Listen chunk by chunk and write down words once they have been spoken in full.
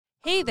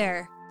Hey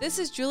there, this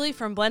is Julie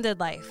from Blended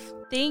Life.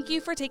 Thank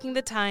you for taking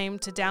the time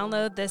to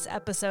download this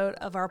episode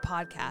of our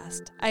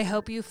podcast. I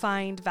hope you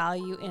find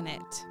value in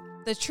it.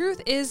 The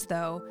truth is,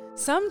 though,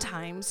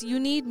 sometimes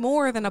you need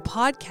more than a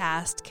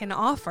podcast can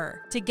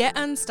offer to get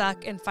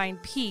unstuck and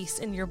find peace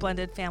in your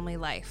blended family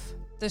life.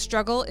 The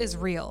struggle is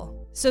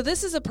real. So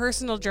this is a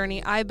personal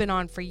journey I've been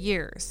on for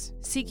years,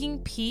 seeking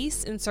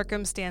peace in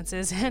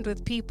circumstances and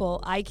with people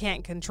I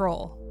can't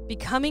control.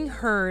 Becoming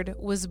Heard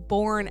was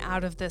born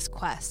out of this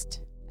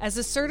quest. As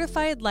a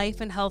certified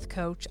life and health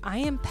coach, I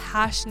am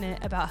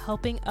passionate about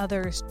helping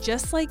others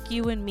just like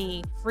you and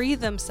me free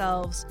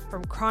themselves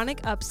from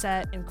chronic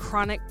upset and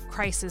chronic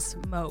crisis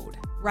mode.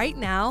 Right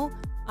now,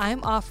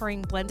 I'm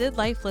offering Blended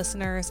Life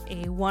listeners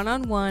a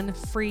one-on-one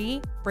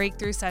free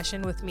breakthrough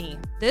session with me.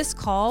 This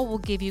call will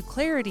give you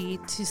clarity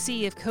to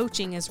see if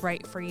coaching is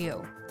right for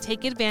you.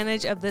 Take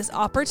advantage of this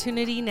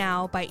opportunity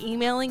now by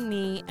emailing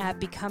me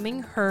at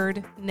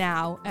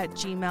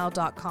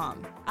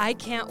becomingheardnow@gmail.com. I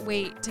can't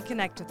wait to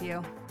connect with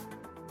you.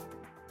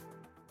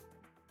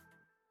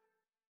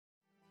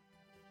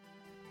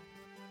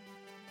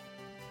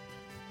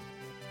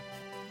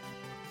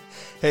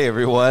 Hey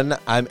everyone,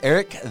 I'm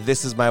Eric.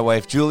 This is my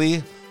wife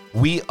Julie.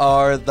 We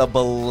are the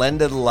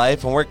Blended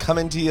Life, and we're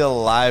coming to you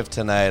live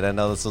tonight. I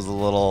know this was a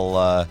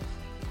little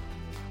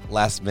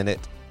last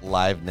minute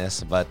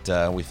liveness,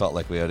 but we felt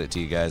like we owed it to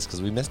you guys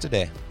because we missed a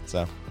day.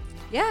 So,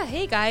 yeah,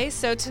 hey guys.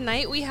 So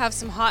tonight we have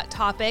some hot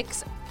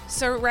topics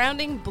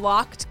surrounding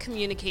blocked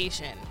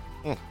communication.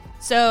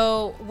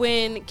 So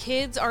when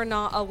kids are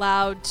not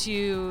allowed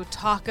to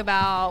talk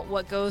about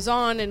what goes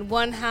on in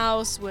one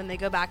house when they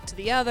go back to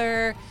the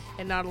other,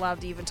 and not allowed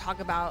to even talk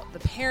about the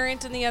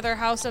parent in the other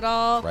house at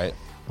all, right?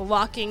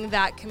 Blocking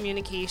that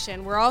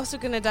communication. We're also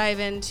going to dive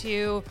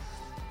into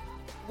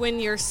when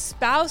your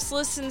spouse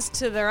listens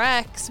to their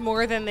ex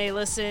more than they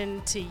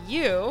listen to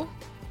you,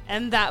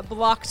 and that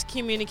blocked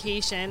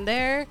communication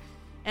there.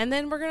 And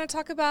then we're going to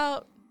talk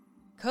about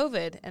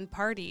COVID and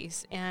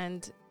parties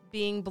and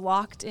being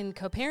blocked in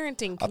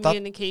co-parenting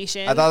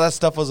communication. I thought that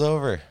stuff was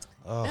over.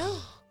 Oh. No.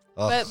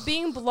 But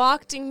being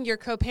blocked in your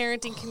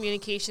co-parenting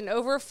communication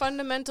over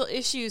fundamental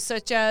issues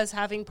such as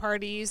having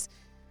parties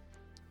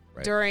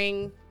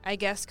during, I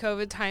guess,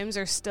 COVID times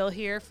are still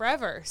here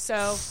forever.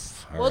 So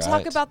we'll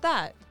talk about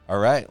that. All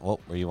right. Well,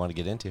 where do you want to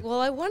get into?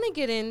 Well, I want to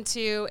get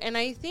into, and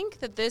I think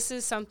that this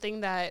is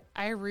something that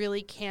I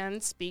really can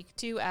speak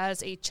to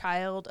as a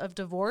child of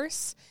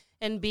divorce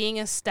and being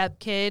a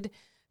stepkid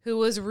who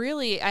was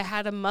really, I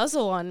had a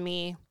muzzle on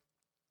me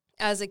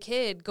as a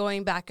kid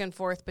going back and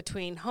forth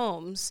between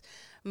homes.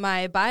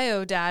 My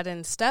bio dad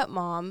and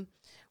stepmom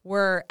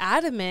were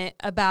adamant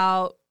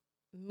about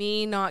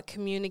me not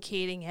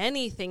communicating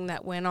anything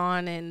that went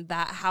on in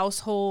that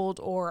household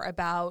or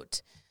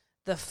about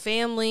the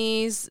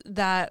families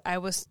that I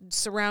was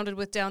surrounded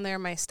with down there,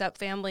 my step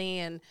family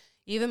and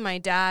even my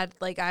dad.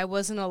 Like, I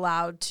wasn't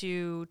allowed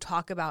to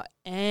talk about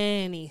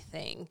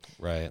anything.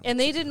 Right. And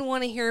they didn't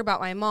want to hear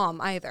about my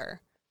mom either.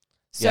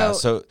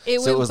 So it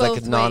was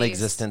like a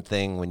non-existent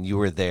thing when you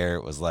were there.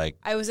 It was like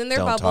I was in their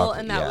bubble,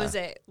 and that was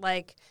it.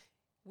 Like,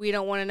 we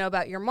don't want to know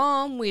about your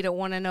mom. We don't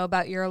want to know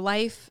about your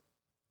life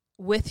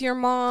with your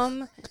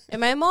mom.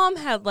 And my mom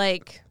had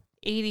like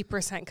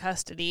 80%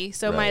 custody,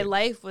 so my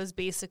life was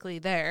basically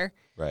there.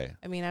 Right.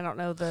 I mean, I don't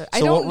know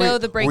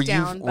the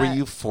breakdown. Were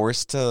you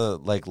forced to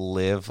like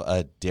live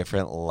a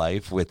different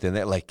life within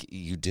it? Like,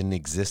 you didn't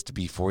exist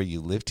before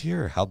you lived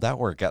here? Or how'd that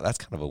work out? That's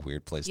kind of a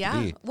weird place to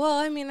be. Well,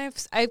 I mean,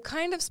 I've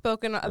kind of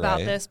spoken about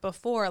this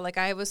before. Like,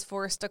 I was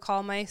forced to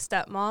call my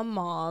stepmom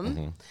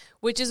mom,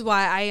 which is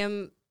why I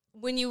am.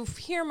 When you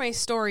hear my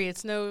story,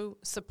 it's no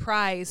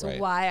surprise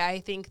why I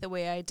think the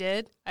way I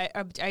did.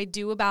 I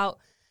do about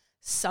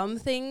some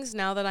things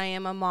now that I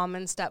am a mom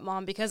and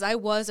stepmom, because I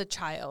was a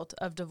child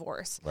of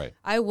divorce. Right.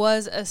 I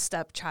was a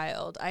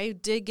stepchild. I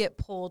did get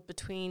pulled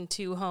between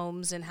two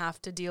homes and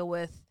have to deal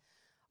with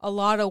a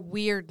lot of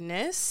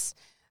weirdness.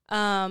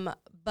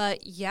 But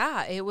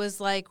yeah, it was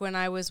like when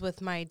I was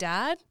with my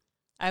dad,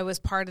 I was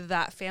part of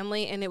that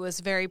family, and it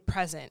was very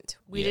present.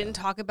 We didn't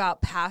talk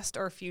about past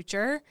or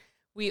future.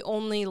 We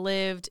only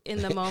lived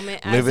in the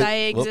moment as I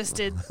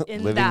existed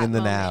in that moment,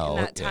 in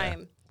that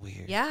time.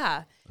 Weird.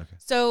 Yeah. Okay.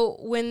 So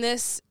when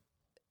this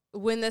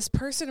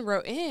person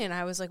wrote in,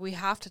 I was like, we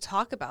have to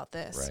talk about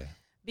this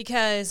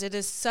because it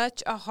is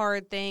such a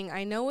hard thing.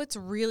 I know it's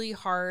really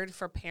hard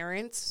for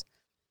parents,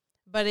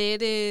 but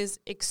it is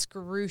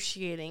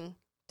excruciating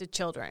to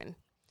children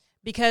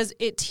because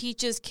it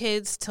teaches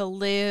kids to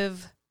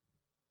live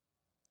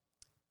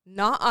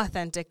not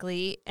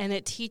authentically, and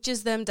it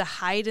teaches them to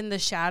hide in the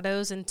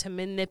shadows and to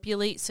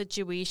manipulate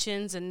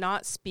situations and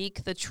not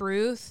speak the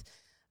truth.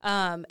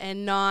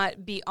 And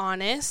not be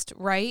honest,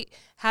 right?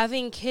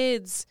 Having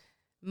kids,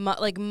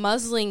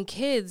 muzzling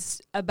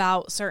kids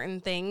about certain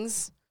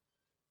things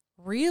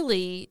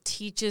really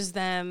teaches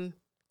them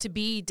to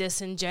be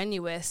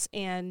disingenuous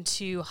and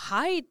to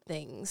hide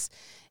things.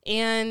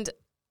 And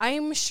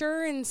I'm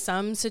sure in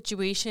some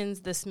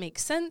situations this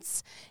makes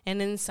sense,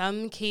 and in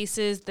some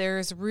cases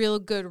there's real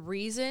good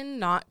reason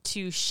not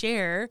to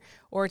share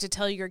or to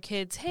tell your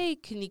kids, hey,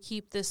 can you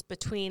keep this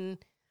between,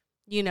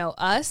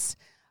 us?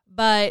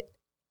 But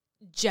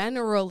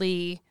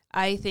generally,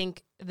 I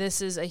think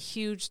this is a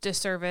huge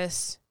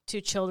disservice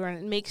to children.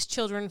 It makes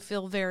children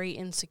feel very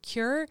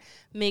insecure,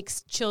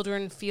 makes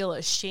children feel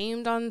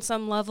ashamed on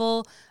some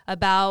level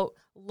about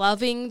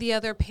loving the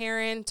other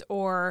parent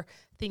or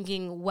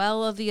thinking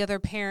well of the other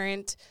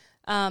parent,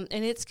 and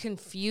it's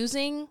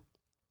confusing,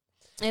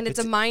 and it's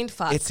a mind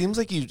fuck. It seems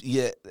like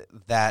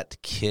that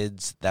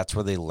kids, that's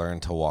where they learn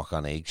to walk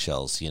on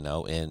eggshells,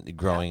 and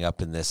growing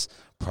up in this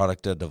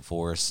product of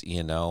divorce,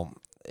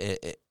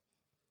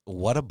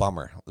 what a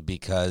bummer,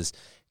 because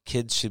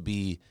kids should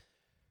be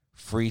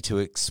free to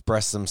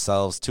express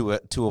themselves to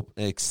an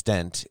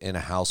extent in a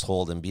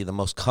household and be the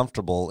most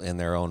comfortable in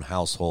their own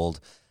household.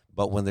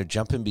 But when they're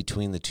jumping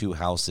between the two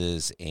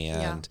houses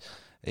and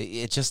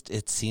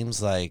it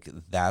seems like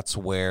that's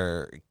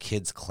where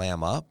kids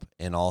clam up,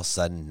 and all of a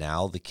sudden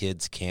now the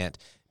kids can't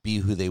be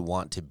who they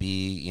want to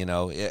be,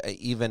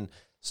 even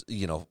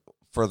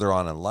further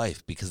on in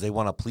life, because they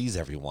want to please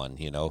everyone.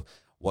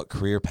 What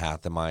career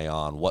path am I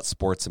on? What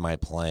sports am I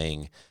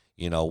playing?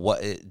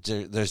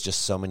 There's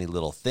just so many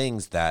little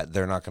things that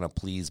they're not going to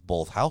please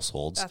both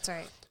households. That's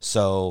right.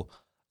 So,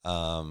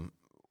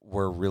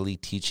 we're really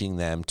teaching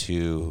them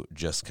to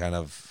just kind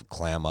of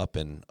clam up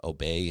and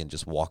obey and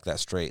just walk that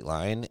straight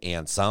line.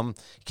 And some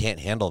can't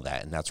handle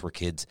that. And that's where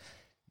kids,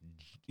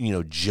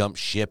 jump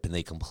ship and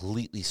they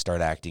completely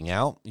start acting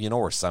out,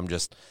 or some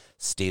just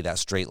stay that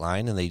straight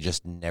line and they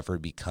just never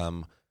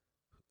become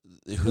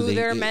who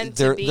they're meant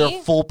to be.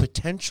 Their full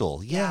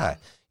potential. Yeah.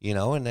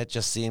 And it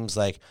just seems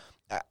like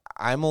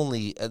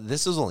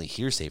this is only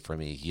hearsay for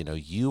me.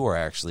 You are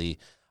actually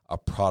a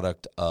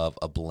product of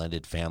a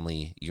blended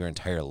family your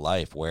entire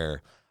life,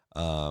 where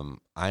I'm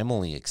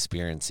only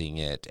experiencing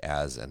it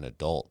as an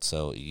adult.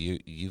 So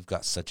you've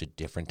got such a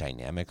different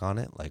dynamic on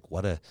it. Like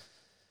I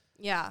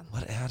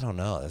don't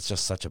know. It's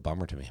just such a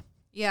bummer to me.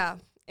 Yeah.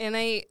 And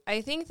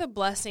I think the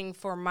blessing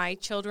for my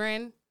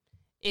children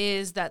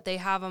is that they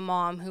have a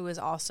mom who was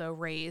also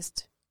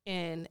raised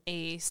in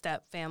a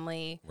step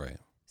family, right,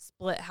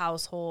 split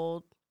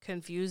household,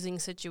 confusing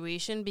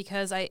situation,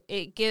 because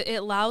it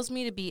allows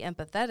me to be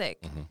empathetic,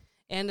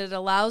 and it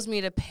allows me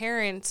to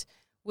parent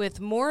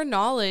with more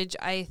knowledge,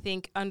 I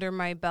think, under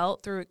my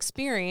belt through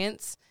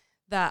experience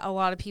that a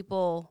lot of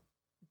people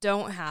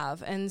don't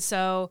have. And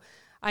so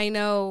I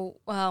know,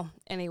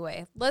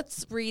 anyway,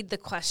 let's read the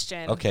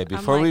question. Okay,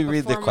 before we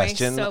read the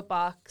question,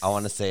 soapbox. I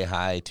want to say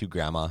hi to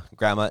Grandma.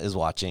 Grandma is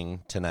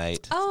watching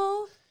tonight.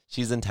 Oh.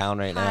 She's in town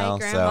right now.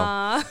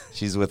 Grandma. So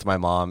she's with my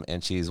mom,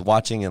 and she's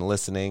watching and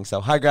listening.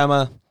 So hi,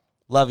 Grandma.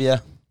 Love you.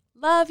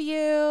 Love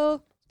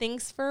you.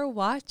 Thanks for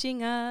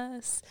watching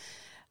us.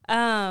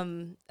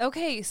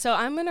 Okay, so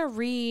I'm going to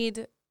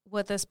read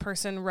what this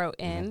person wrote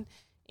in,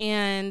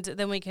 and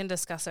then we can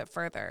discuss it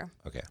further.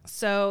 Okay.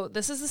 So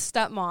this is a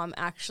stepmom,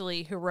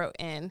 actually, who wrote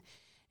in,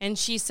 and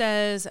she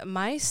says,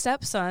 my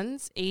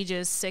stepsons,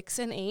 ages 6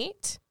 and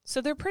 8,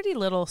 so they're pretty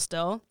little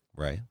still.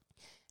 Right.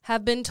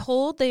 Have been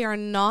told they are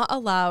not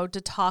allowed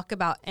to talk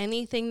about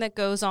anything that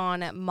goes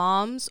on at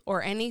mom's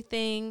or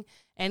anything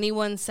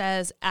anyone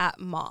says at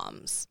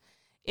mom's.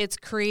 It's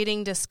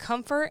creating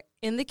discomfort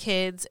in the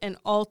kids and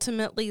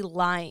ultimately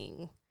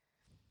lying.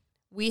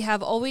 We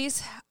have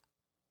always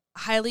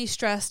highly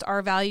stressed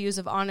our values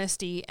of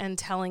honesty and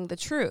telling the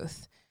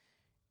truth.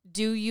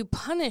 Do you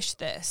punish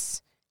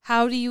this?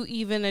 How do you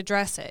even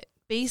address it?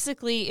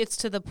 Basically, it's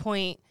to the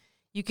point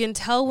you can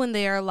tell when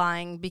they are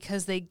lying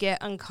because they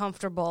get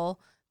uncomfortable,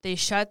 they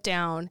shut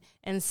down,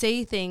 and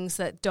say things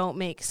that don't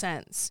make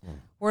sense.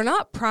 We're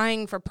not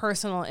prying for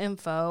personal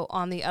info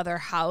on the other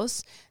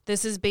house.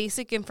 This is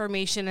basic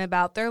information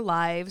about their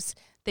lives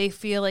they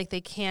feel like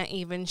they can't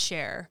even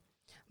share.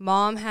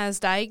 Mom has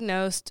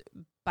diagnosed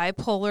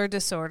bipolar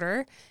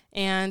disorder,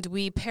 and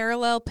we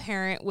parallel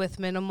parent with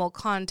minimal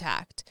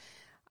contact.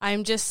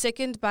 I'm just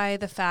sickened by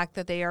the fact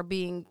that they are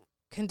being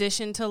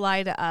conditioned to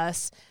lie to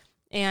us,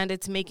 and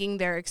it's making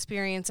their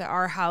experience at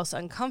our house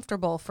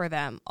uncomfortable for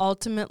them.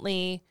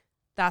 Ultimately,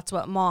 that's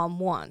what mom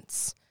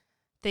wants.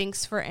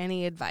 Thanks for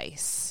any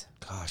advice.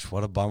 Gosh,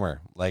 what a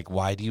bummer. Like,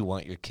 why do you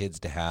want your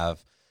kids to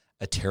have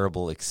a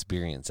terrible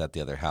experience at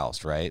the other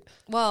house, right?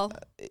 Well,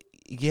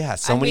 yeah.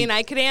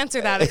 I could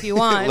answer that if you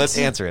want. Let's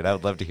answer it. I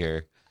would love to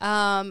hear.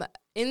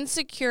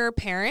 Insecure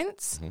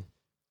parents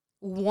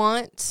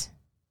want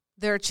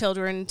their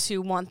children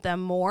to want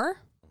them more,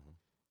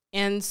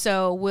 and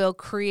so will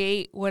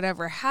create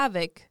whatever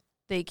havoc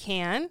they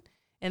can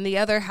in the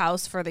other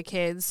house for the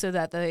kids so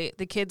that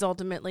the kids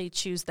ultimately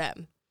choose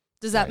them.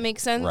 Does that make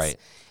sense? Right.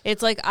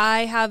 It's like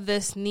I have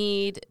this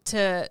need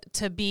to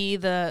be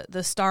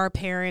the star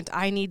parent.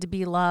 I need to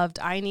be loved.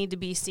 I need to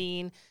be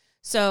seen.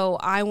 So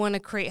I want to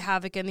create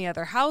havoc in the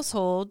other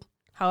household,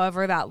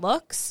 however that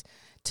looks,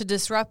 to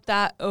disrupt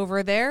that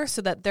over there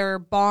so that their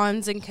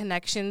bonds and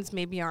connections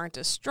maybe aren't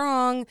as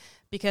strong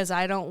because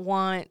I don't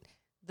want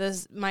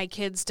my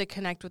kids to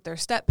connect with their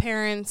step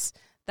parents.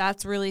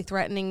 That's really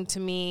threatening to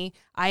me.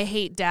 I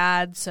hate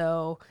dad,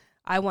 so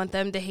I want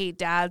them to hate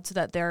dad so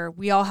that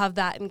we all have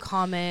that in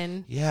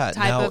common. Yeah.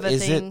 Type now, of a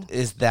thing.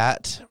 Is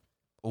that,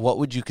 what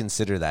would you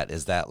consider that?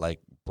 Is that like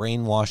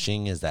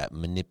brainwashing? Is that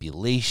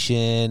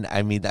manipulation?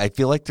 I mean, I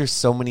feel like there's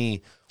so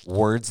many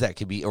words that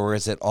could be, or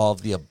is it all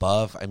of the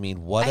above? I mean,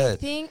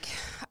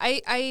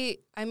 I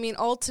mean,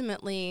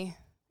 ultimately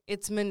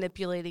it's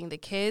manipulating the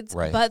kids.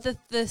 Right. But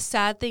the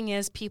sad thing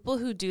is people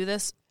who do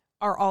this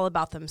are all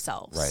about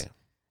themselves. Right.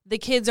 The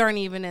kids aren't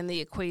even in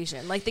the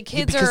equation. Like the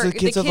kids because are the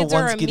kids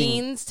are a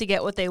means to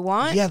get what they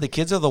want. Yeah, the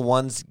kids are the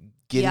ones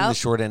getting the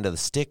short end of the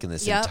stick in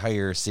this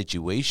entire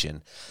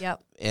situation.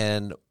 Yep.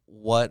 And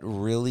what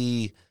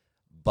really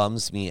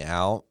bums me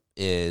out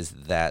is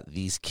that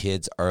these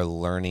kids are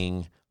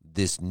learning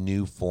this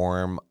new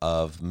form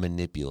of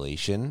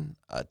manipulation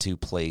to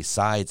play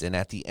sides. And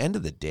at the end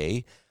of the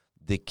day,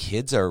 the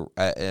kids are,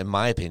 in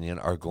my opinion,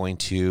 are going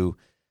to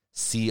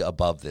see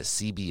above this,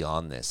 see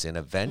beyond this, and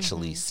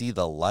eventually see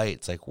the light.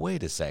 It's like,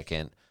 wait a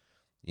second,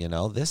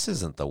 this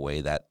isn't the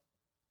way that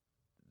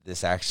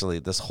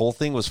this whole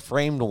thing was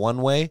framed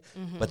one way,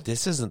 but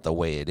this isn't the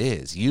way it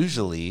is.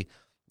 Usually,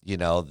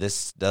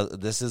 this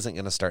isn't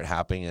going to start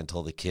happening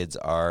until the kids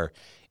are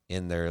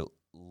in their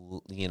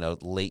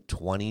late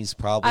 20s,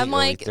 probably. I'm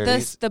like, early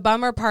 30s. the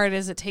bummer part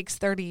is it takes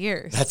 30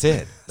 years. That's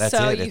it.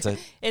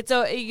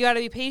 You got to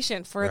be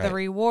patient for the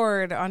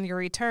reward on your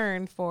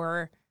return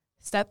for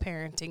step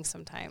parenting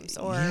sometimes,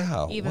 or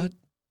even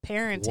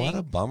parenting. What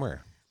a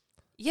bummer.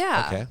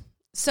 Yeah. Okay.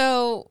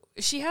 So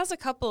she has a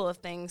couple of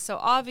things. So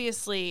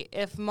obviously,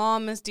 if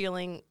mom is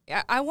dealing,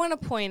 I want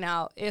to point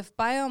out, if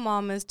bio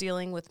mom is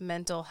dealing with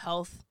mental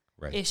health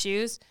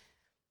issues,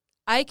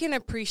 I can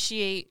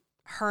appreciate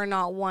her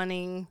not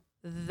wanting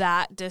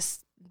that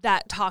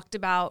talked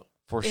about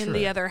in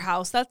the other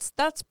house.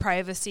 That's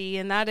privacy,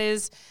 and that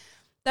is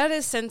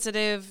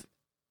sensitive.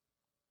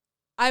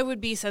 I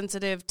would be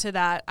sensitive to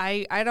that.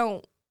 I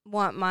don't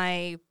want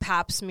my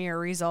pap smear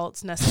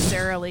results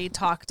necessarily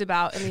talked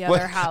about in the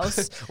other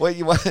house. What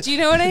you want? Do you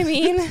know what I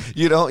mean?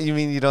 You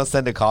mean you don't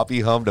send a copy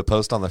home to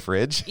post on the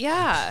fridge?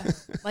 Yeah.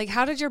 Like,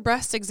 how did your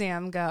breast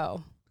exam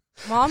go?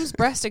 Mom's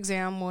breast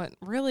exam went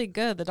really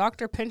good. The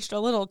doctor pinched a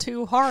little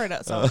too hard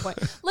at some point.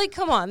 Like,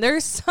 come on.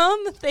 There's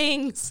some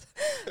things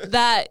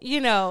that,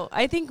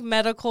 I think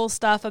medical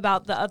stuff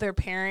about the other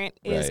parent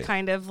is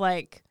kind of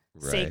like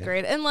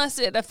sacred, unless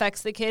it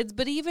affects the kids.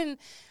 But even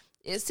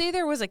say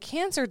there was a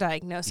cancer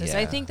diagnosis,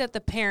 I think that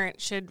the parent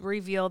should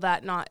reveal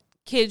that. Not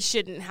kids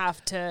shouldn't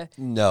have to.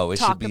 No, it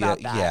talk should be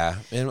about that. Yeah,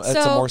 and it's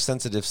a more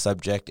sensitive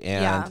subject,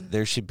 and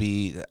there should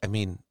be. I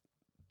mean,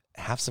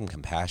 have some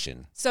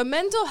compassion. So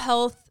mental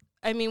health.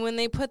 I mean, when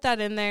they put that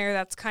in there,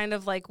 that's kind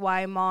of like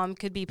why mom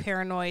could be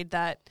paranoid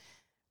that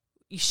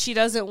she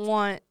doesn't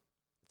want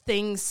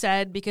things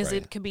said because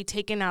it could be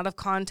taken out of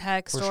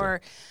context.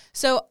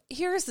 So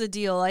here's the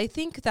deal. I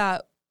think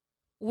that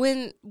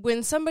when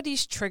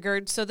somebody's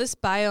triggered, so this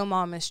bio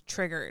mom is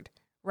triggered,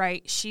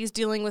 right? She's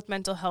dealing with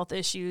mental health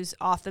issues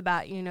off the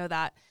bat. You know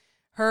that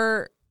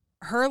her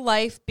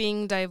life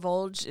being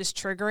divulged is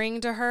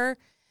triggering to her.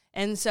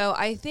 And so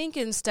I think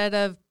instead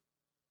of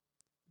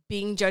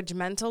being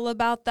judgmental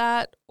about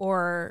that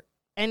or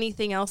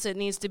anything else, it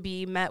needs to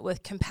be met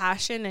with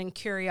compassion and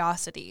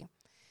curiosity.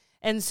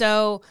 And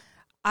so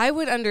I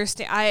would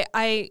understand,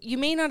 you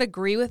may not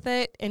agree with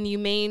it, and you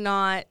may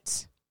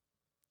not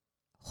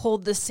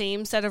hold the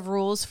same set of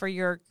rules for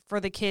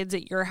the kids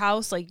at your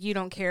house. Like, you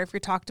don't care if you're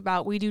talked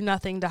about. We do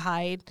nothing to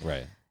hide.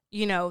 Right.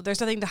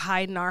 There's nothing to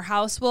hide in our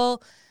house.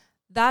 Well,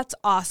 that's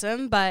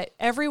awesome, but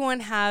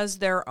everyone has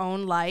their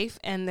own life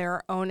and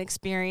their own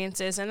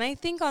experiences. And I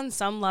think on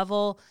some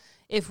level,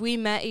 if we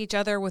met each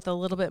other with a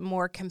little bit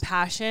more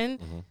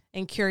compassion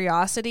and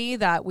curiosity,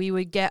 that we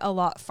would get a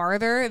lot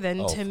farther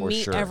than to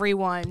meet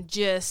everyone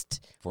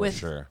just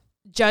with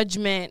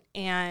judgment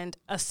and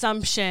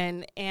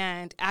assumption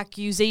and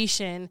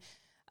accusation.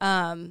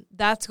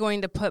 That's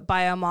going to put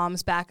bio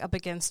moms back up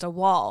against a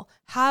wall.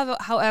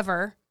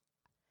 However,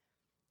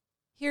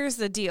 here's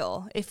the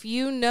deal. If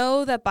you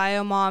know that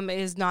bio mom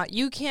is not,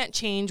 you can't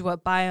change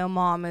what bio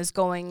mom is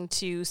going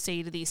to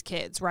say to these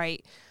kids,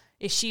 right?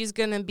 If she's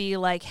going to be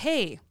like,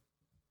 hey,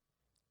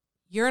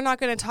 you're not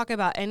going to talk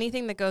about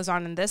anything that goes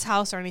on in this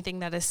house or anything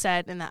that is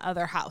said in that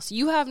other house.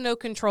 You have no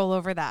control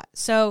over that.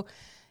 So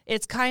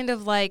it's kind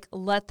of like,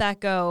 let that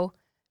go,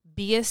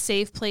 be a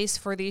safe place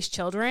for these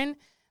children.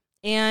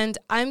 And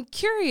I'm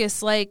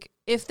curious, like,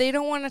 if they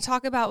don't want to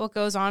talk about what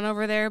goes on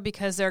over there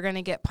because they're going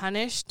to get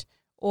punished,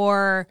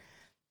 or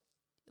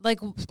like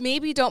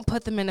maybe don't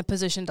put them in a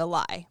position to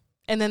lie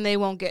and then they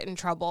won't get in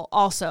trouble.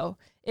 Also,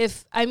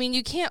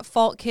 you can't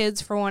fault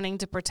kids for wanting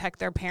to protect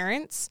their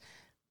parents.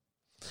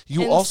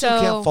 You also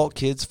can't fault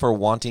kids for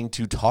wanting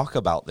to talk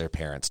about their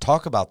parents,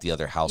 talk about the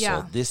other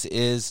household. Yeah. This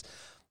is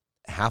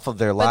half of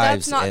their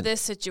lives. But that's not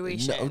this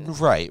situation. No,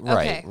 right.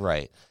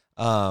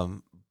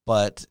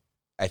 But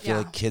I feel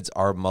like kids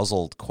are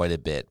muzzled quite a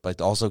bit,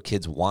 but also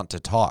kids want to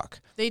talk.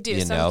 They do.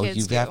 You Some know, kids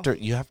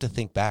you have to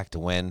think back to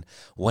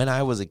when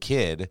I was a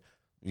kid.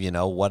 You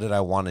know, what did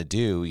I want to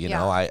do? You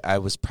know, I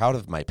was proud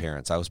of my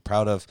parents. I was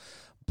proud of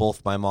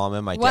both my mom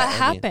and my dad. What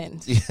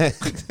happened?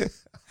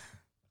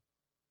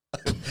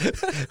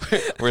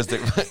 Where's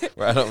the?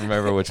 I don't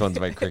remember which one's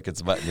my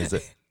crickets button. Is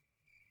it?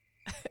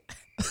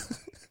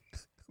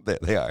 There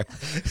they are.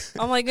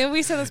 I'm like, maybe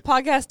we send this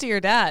podcast to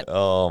your dad.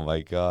 Oh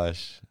my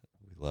gosh,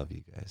 we love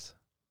you guys.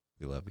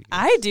 We love you guys.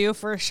 I do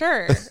for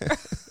sure.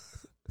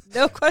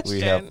 No question.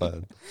 We have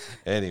fun.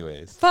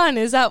 Anyways. Fun,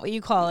 is that what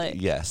you call it?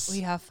 Yes.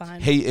 We have fun.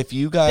 Hey, if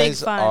you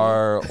guys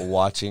are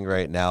watching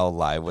right now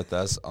live with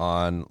us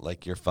on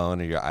like your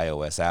phone or your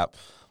iOS app,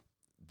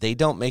 they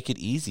don't make it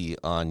easy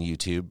on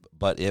YouTube.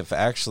 But if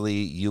actually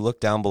you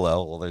look down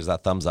below, well, there's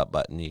that thumbs up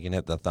button. You can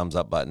hit the thumbs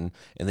up button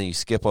and then you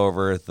skip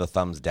over the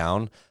thumbs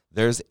down.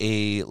 There's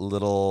a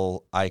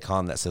little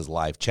icon that says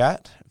live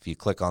chat. If you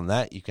click on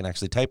that, you can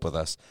actually type with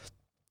us.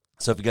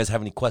 So if you guys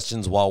have any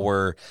questions while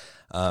we're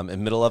in the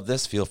middle of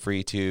this, feel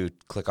free to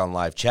click on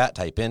live chat,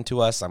 type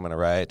into us. I'm going to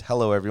write,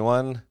 hello,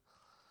 everyone.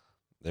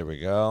 There we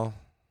go.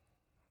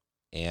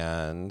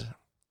 And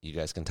you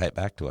guys can type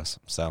back to us.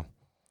 So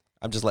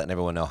I'm just letting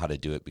everyone know how to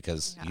do it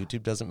because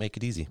YouTube doesn't make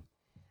it easy.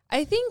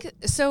 I think,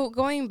 so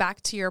going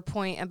back to your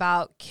point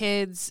about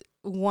kids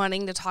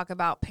wanting to talk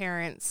about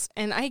parents,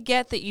 and I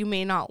get that you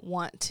may not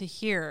want to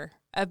hear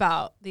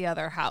about the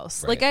other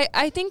house. Right. Like,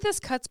 I think this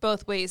cuts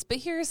both ways, but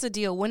here's the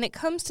deal. When it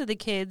comes to the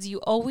kids, you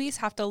always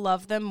have to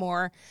love them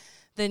more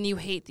than you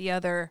hate the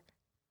other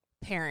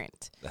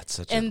parent. That's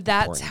such and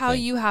that's how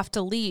thing. you have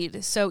to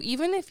lead. So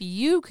even if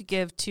you could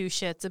give two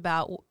shits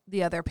about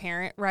the other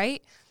parent,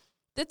 right?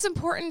 That's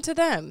important to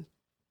them.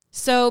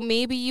 So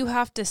maybe you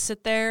have to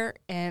sit there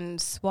and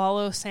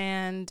swallow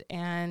sand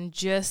and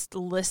just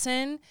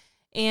listen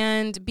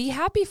and be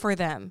happy for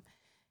them.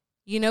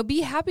 You know,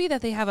 be happy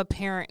that they have a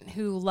parent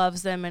who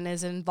loves them and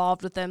is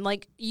involved with them.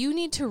 Like, you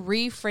need to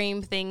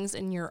reframe things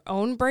in your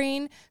own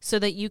brain so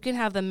that you can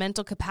have the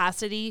mental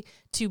capacity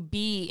to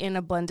be in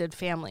a blended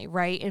family,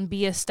 right? And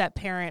be a step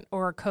parent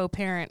or a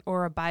co-parent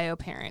or a bio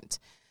parent.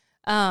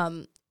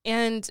 And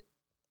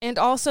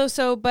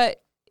also,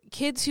 but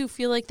kids who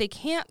feel like they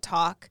can't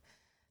talk,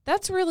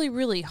 that's really,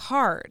 really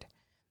hard.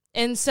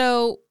 And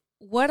so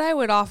what I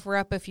would offer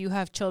up if you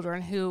have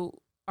children who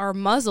are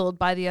muzzled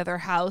by the other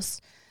house,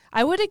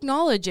 I would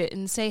acknowledge it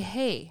and say,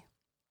 hey,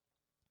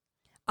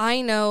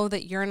 I know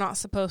that you're not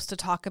supposed to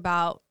talk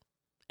about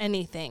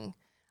anything.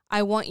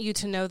 I want you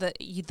to know that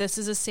this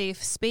is a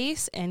safe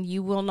space and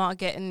you will not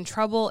get in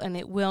trouble and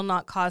it will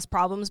not cause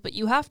problems. But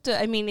you have to,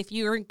 I mean, if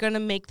you're going to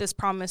make this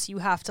promise, you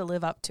have to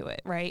live up to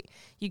it, right?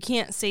 You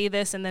can't say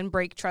this and then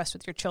break trust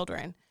with your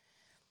children.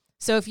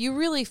 So if you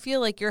really feel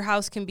like your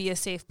house can be a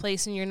safe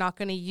place and you're not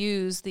going to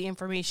use the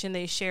information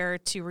they share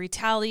to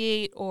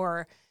retaliate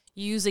or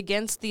use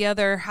against the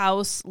other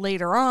house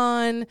later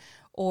on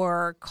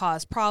or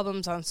cause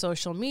problems on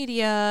social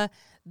media,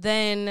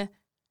 then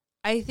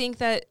I think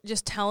that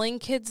just telling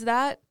kids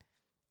that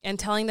and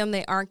telling them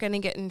they aren't going to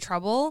get in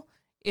trouble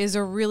is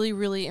a really,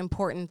 really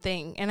important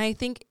thing. And I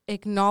think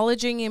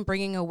acknowledging and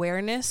bringing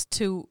awareness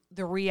to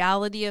the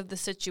reality of the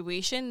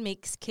situation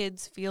makes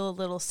kids feel a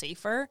little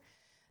safer,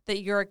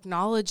 that you're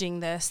acknowledging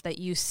this, that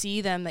you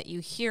see them, that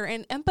you hear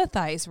and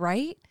empathize,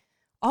 right?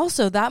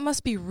 Also, that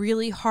must be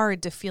really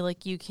hard to feel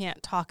like you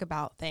can't talk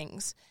about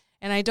things.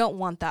 And I don't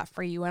want that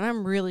for you. And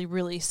I'm really,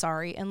 really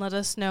sorry. And let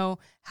us know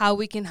how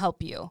we can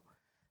help you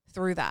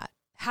through that.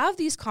 Have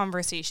these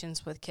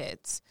conversations with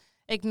kids.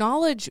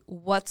 Acknowledge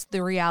what's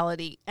the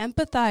reality.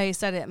 Empathize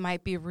that it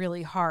might be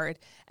really hard.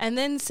 And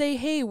then say,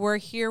 hey, we're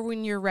here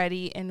when you're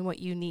ready and what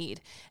you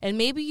need. And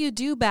maybe you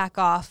do back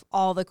off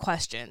all the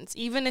questions.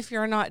 Even if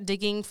you're not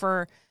digging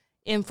for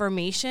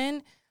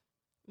information,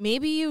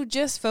 maybe you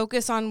just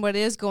focus on what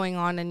is going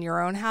on in your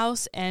own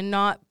house and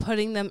not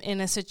putting them in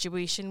a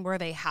situation where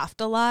they have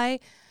to lie,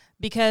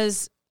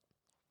 because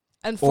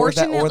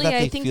unfortunately,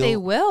 I think they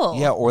will.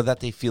 Yeah, or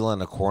that they feel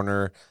in a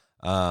corner,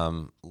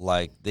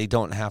 like they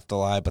don't have to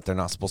lie, but they're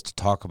not supposed to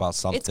talk about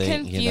something. It's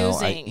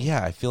confusing. You know,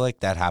 I feel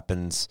like that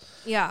happens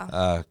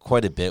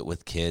quite a bit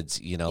with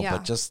kids, you know,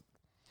 but just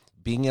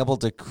being able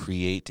to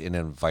create an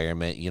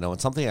environment, you know,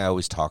 and something I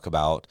always talk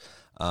about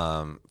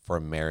for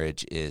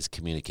marriage is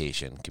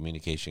communication.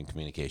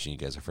 Communication. You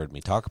guys have heard me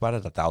talk about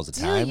it 1,000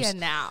 times. Do you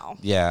now?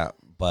 Yeah,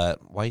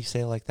 but why you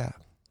say it like that?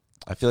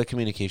 I feel like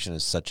communication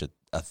is such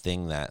a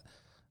thing that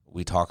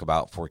we talk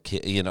about for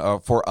you know,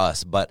 for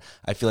us, but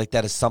I feel like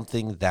that is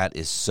something that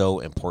is so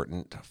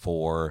important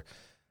for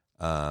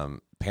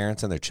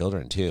parents and their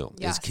children too.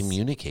 Yes. Is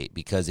communicate,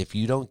 because if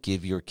you don't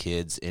give your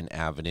kids an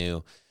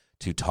avenue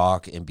to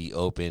talk and be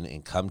open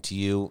and come to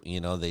you,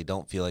 you know, they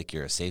don't feel like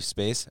you're a safe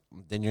space,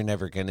 then you're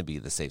never going to be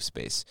the safe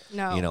space.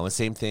 No. You know, and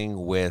same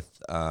thing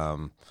with our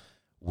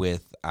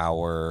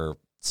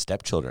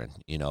stepchildren.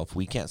 You know, if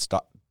we can't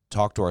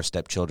talk to our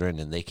stepchildren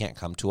and they can't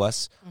come to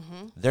us,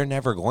 they're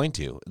never going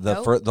to.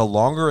 The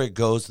longer it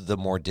goes, the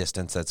more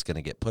distance that's going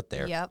to get put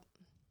there. Yep.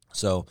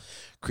 So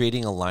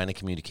creating a line of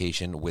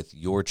communication with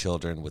your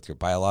children, with your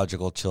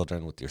biological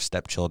children, with your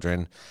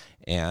stepchildren,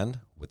 and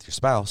with your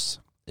spouse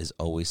is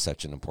always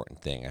such an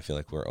important thing. I feel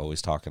like we're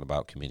always talking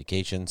about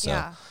communication. So.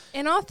 Yeah.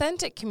 And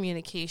authentic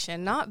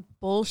communication, not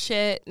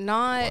bullshit,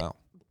 not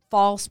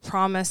false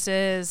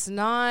promises,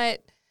 not,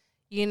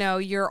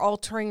 you're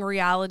altering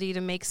reality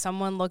to make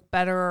someone look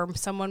better or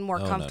someone more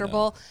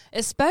comfortable,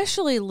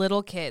 especially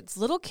little kids.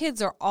 Little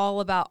kids are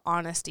all about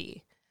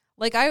honesty.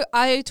 Like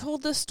I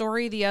told this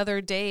story the other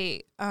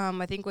day,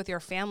 I think with your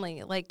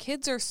family, like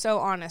kids are so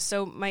honest.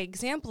 So my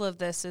example of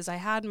this is I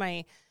had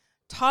my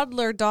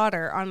toddler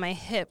daughter on my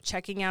hip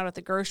checking out at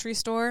the grocery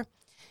store,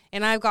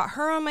 and I've got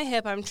her on my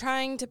hip. I'm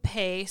trying to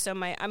pay. So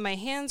my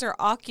hands are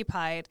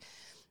occupied,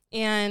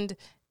 and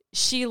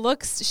she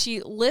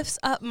lifts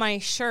up my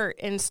shirt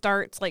and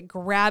starts like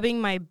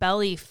grabbing my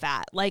belly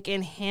fat, like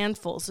in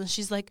handfuls. And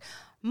she's like,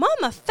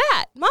 Mama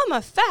fat.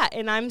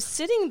 And I'm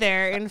sitting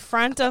there in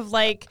front of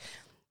like,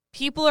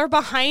 people are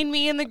behind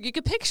me, and you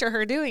could picture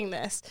her doing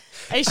this.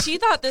 And she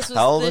thought this was...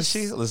 How old was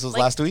she? This was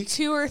like last week?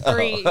 2 or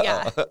 3,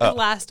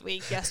 last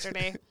week,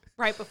 yesterday,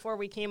 right before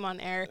we came on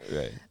air.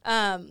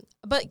 Right.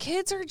 But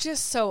kids are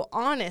just so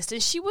honest,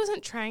 and she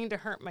wasn't trying to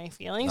hurt my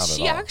feelings.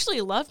 She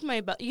actually loved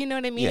my... You know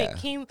what I mean? Yeah. It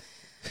came...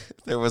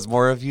 There was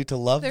more of you to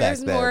love back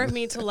then. There's more of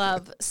me to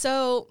love.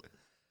 So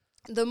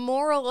the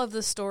moral of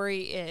the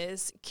story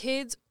is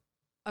kids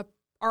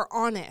are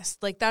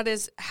honest. Like that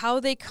is how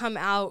they come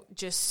out,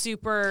 just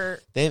super.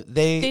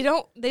 They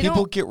don't.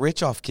 People get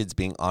rich off kids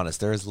being honest.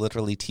 There's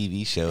literally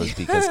TV shows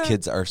because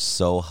kids are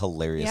so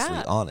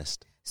hilariously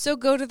honest. So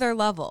go to their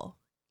level,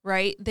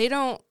 right?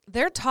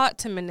 They're taught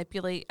to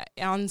manipulate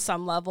on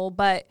some level,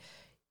 but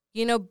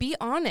be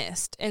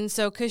honest. And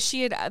so, cause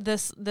she had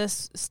this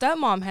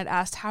stepmom had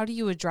asked, how do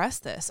you address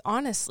this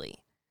honestly?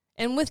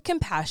 And with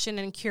compassion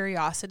and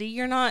curiosity,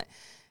 you're not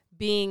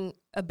being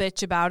a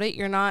bitch about it.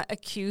 You're not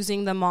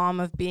accusing the mom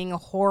of being a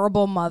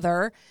horrible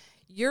mother.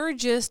 You're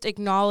just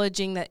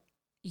acknowledging that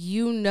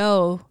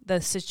the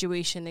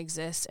situation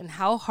exists and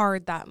how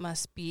hard that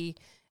must be,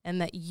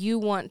 and that you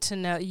want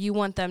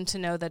them to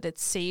know that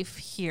it's safe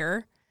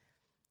here.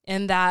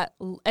 And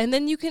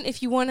then you can,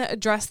 if you want to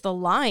address the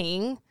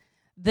lying,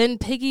 then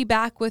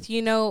piggyback with,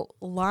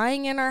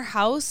 lying in our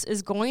house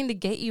is going to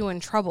get you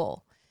in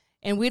trouble.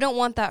 And we don't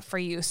want that for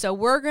you. So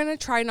we're going to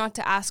try not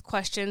to ask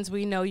questions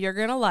we know you're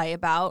going to lie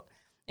about.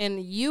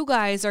 And you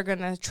guys are going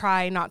to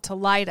try not to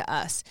lie to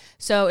us.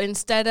 So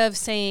instead of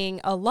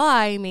saying a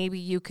lie, maybe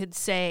you could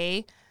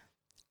say,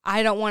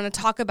 I don't want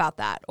to talk about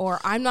that. Or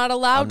I'm not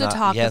allowed to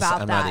talk about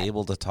that. I'm not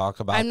able to talk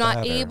about that. I'm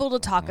not able to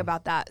talk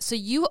about that. So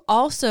you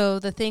also,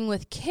 the thing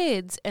with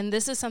kids, and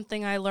this is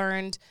something I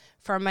learned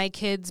from my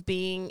kids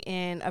being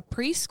in a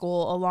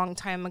preschool a long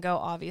time ago,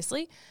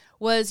 obviously,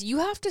 was you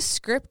have to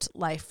script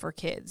life for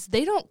kids.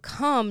 They don't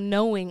come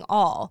knowing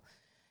all.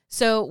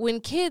 So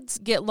when kids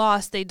get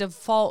lost, they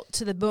default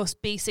to the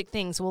most basic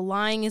things. Well,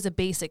 lying is a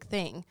basic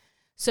thing.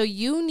 So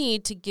you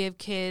need to give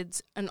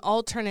kids an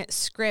alternate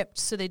script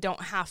so they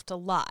don't have to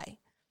lie.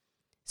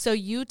 So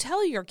you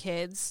tell your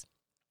kids,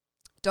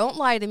 don't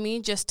lie to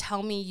me, just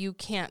tell me you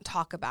can't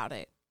talk about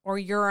it, or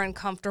you're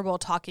uncomfortable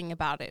talking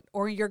about it,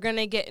 or you're going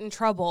to get in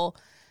trouble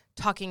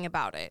talking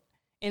about it,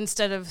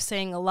 instead of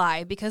saying a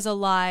lie, because a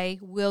lie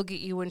will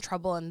get you in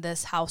trouble in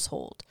this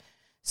household.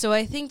 So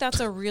I think that's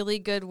a really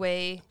good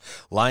way.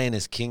 Lion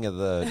is king of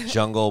the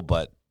jungle,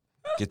 but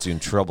gets you in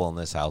trouble in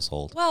this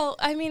household. Well,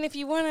 I mean, if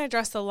you want to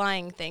address the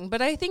lying thing,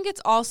 but I think it's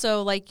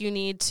also like you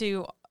need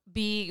to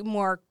be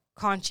more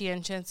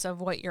conscientious of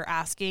what you're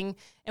asking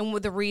and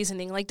with the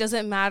reasoning. Like, does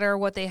it matter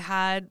what they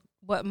had,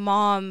 what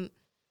mom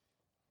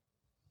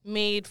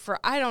made for,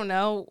 I don't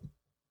know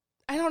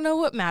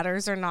what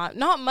matters or not.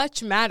 Not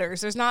much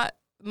matters. There's not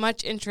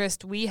much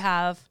interest we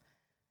have,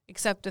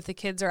 except if the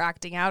kids are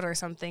acting out or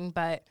something.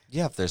 But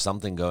yeah, if there's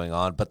something going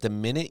on. But the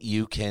minute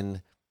you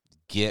can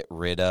get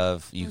rid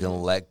of, you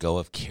can let go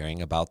of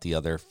caring about the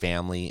other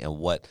family and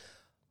what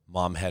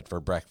mom had for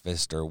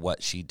breakfast or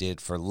what she did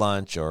for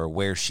lunch or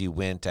where she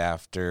went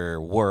after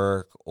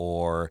work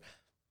or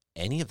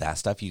any of that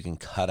stuff, you can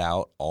cut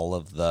out all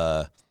of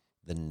the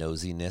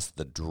nosiness,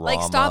 the drama.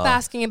 Like, stop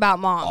asking about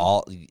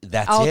mom.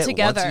 That's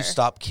altogether. Once you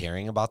stop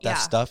caring about that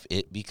stuff,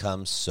 it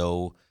becomes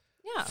so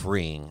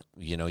freeing.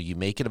 You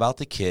make it about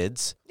the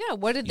kids. Yeah,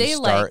 what did they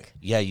like?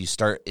 Yeah, you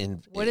start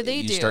in. What did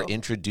they do? You start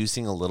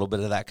introducing a little bit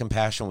of that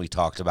compassion we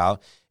talked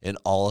about, and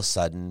all of a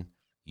sudden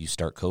you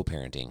start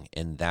co-parenting,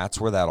 and that's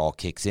where that all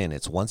kicks in.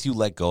 It's once you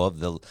let go of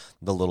the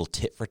little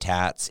tit for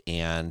tats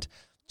and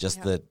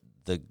just the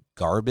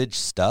garbage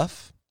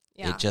stuff,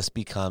 it just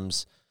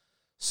becomes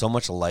so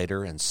much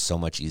lighter and so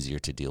much easier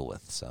to deal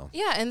with. So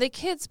yeah, and the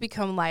kids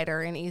become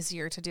lighter and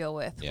easier to deal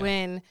with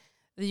when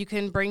you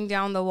can bring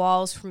down the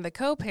walls from the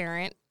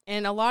co-parent,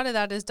 and a lot of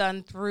that is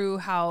done through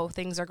how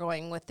things are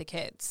going with the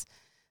kids.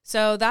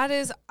 So that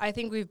is, I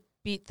think we've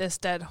beat this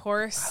dead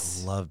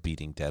horse. I love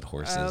beating dead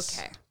horses.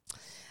 Okay.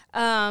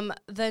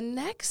 The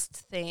next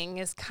thing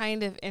is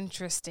kind of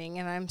interesting,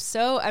 and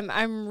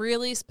I'm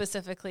really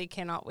specifically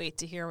cannot wait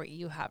to hear what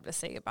you have to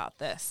say about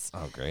this.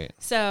 Oh, great.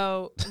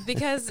 So,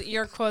 because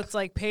your quote's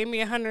like, pay me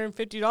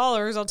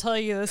 $150, I'll tell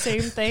you the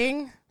same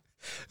thing.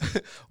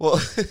 Well,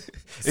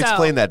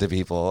 explain that to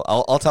people.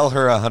 I'll tell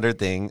her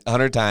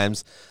 100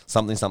 times,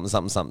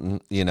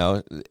 something,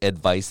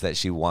 advice that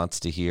she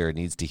wants to hear,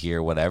 needs to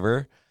hear,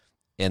 whatever.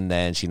 And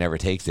then she never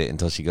takes it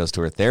until she goes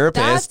to her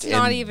therapist. That's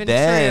not even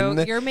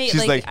true. Your mate,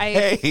 she's like,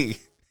 hey.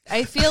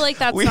 I feel like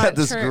that's we not had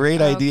this true. great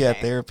idea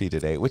at therapy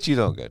today, which you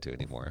don't go to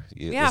anymore.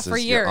 This for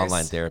is years. Your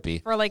online therapy.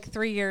 For like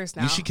 3 years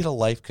now. You should get a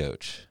life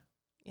coach.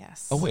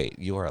 Yes. Oh, wait.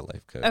 You are a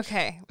life coach.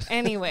 Okay.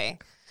 Anyway.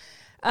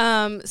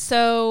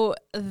 So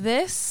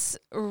this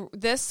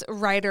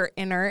writer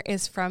inner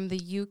is from the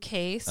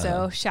UK.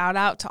 So shout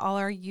out to all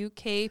our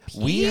UK peeps.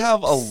 We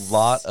have a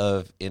lot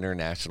of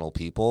international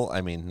people.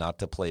 I mean, not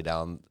to play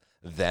down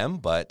them,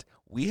 but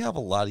we have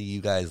a lot of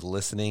you guys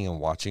listening and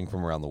watching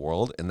from around the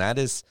world, and that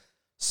is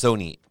so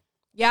neat.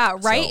 Yeah,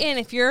 write in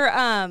if you're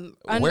on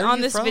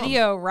this from?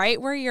 video,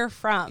 write where you're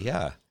from.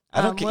 Yeah.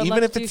 I don't care. We'll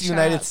Even if it's the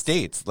United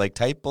States, like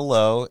type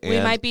below and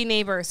we might be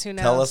neighbors, who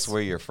knows? Tell us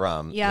where you're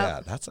from.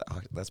 Yep. Yeah,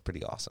 that's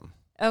pretty awesome.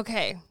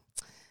 Okay.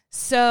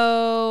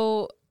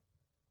 So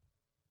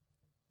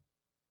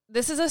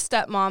this is a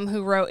stepmom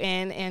who wrote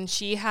in, and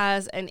she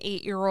has an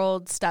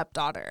 8-year-old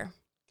stepdaughter.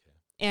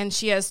 And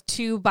she has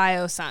 2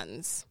 bio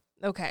sons.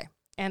 Okay.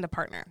 And a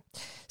partner.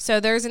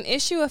 So there's an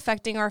issue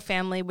affecting our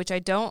family, which I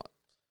don't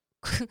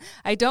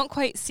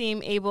quite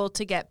seem able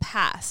to get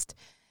past.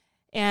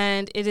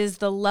 And it is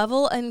the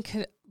level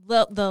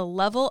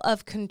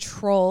of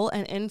control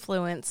and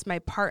influence my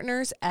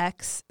partner's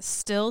ex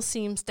still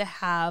seems to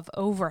have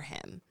over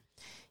him.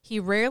 He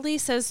rarely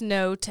says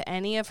no to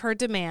any of her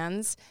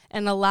demands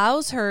and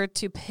allows her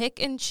to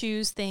pick and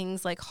choose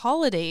things like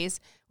holidays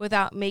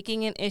without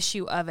making an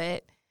issue of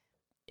it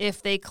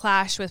if they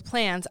clash with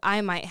plans I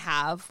might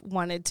have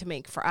wanted to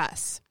make for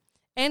us.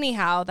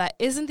 Anyhow, that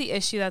isn't the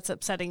issue that's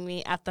upsetting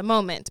me at the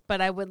moment, but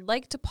I would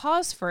like to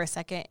pause for a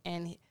second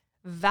and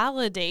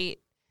validate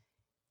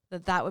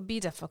that would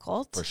be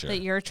difficult, for sure.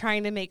 That you're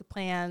trying to make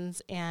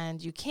plans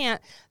and you can't.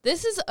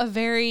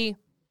 I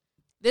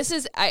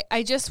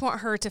just want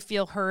her to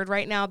feel heard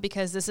right now,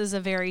 because this is a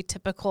very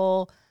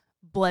typical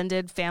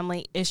blended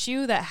family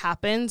issue that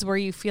happens where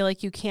you feel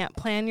like you can't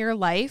plan your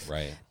life,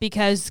 right?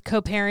 Because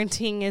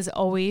co-parenting is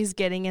always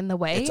getting in the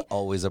way. It's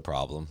always a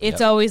problem. It's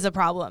always a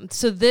problem.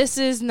 So this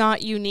is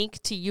not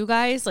unique to you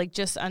guys. Like,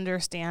 just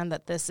understand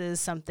that this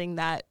is something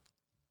that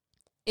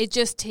it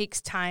just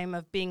takes time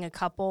of being a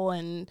couple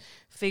and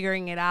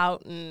figuring it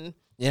out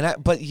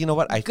but you know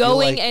what? I going feel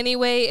like,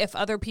 anyway if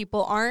other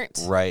people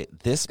aren't. Right.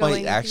 This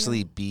might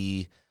actually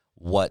be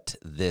what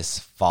this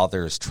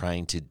father is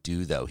trying to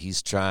do, though.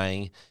 He's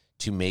trying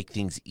to make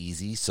things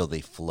easy so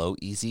they flow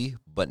easy,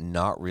 but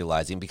not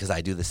realizing, because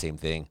I do the same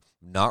thing,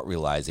 not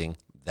realizing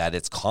that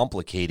it's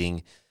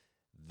complicating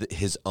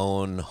his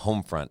own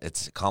home front.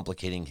 It's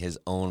complicating his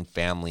own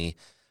family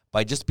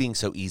by just being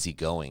so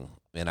easygoing.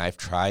 And I've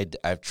tried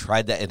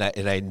that,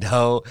 and I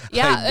know.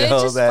 Yeah, I know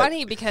it's just that,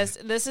 funny because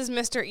this is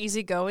Mr.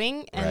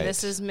 Easygoing, and right.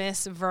 This is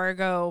Miss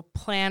Virgo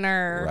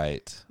Planner.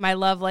 Right. My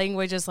love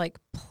language is like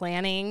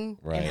planning,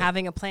 right. And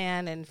having a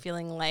plan and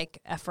feeling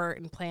like effort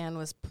and plan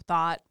was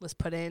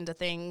put into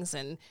things,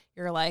 and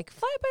you're like,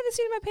 fly by the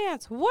seat of my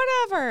pants,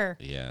 whatever.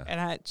 Yeah.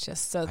 And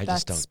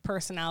that's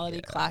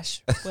personality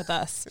clash with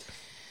us.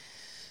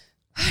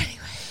 Anyway,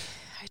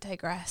 I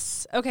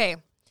digress. Okay.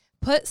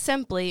 Put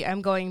simply,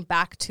 I'm going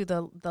back to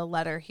the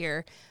letter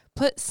here.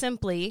 Put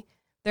simply,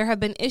 there have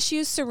been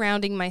issues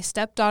surrounding my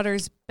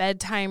stepdaughter's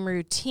bedtime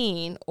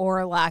routine,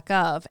 or lack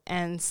of,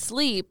 and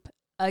sleep,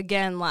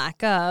 again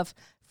lack of,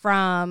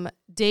 from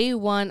day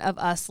one of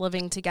us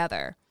living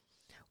together.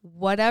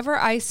 Whatever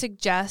I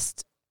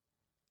suggest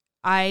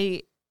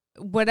measures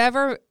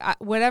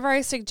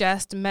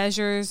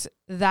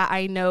that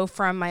I know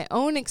from my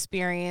own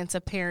experience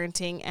of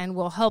parenting and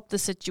will help the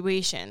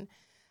situation.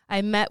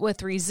 I met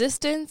with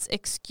resistance,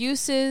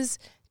 excuses,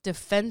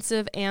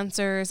 defensive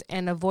answers,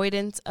 and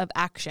avoidance of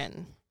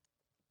action.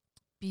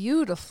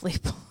 Beautifully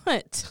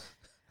put.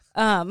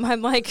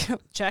 I'm like,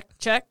 check.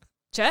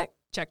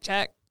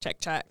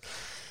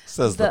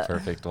 Says the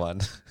perfect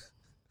one.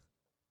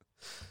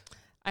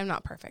 I'm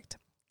not perfect.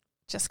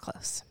 Just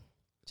close.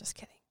 Just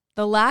kidding.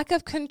 The lack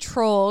of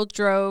control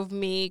drove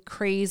me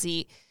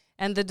crazy,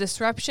 and the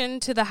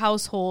disruption to the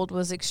household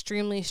was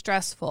extremely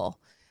stressful.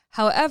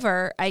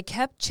 However, I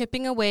kept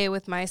chipping away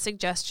with my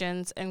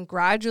suggestions, and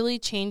gradually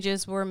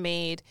changes were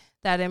made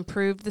that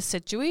improved the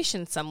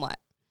situation somewhat.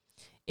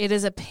 It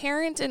is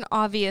apparent and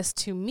obvious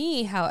to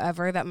me,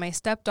 however, that my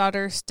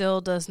stepdaughter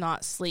still does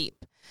not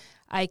sleep.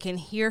 I can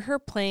hear her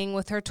playing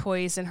with her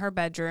toys in her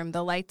bedroom.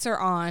 The lights are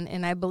on,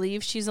 and I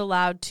believe she's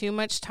allowed too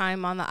much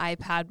time on the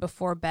iPad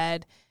before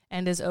bed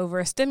and is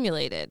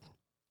overstimulated.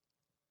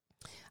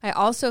 I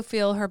also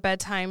feel her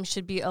bedtime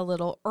should be a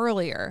little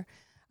earlier.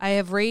 I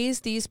have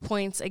raised these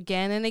points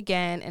again and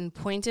again and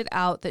pointed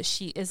out that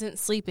she isn't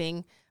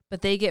sleeping,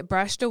 but they get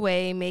brushed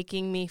away,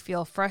 making me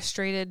feel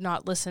frustrated,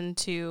 not listened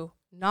to,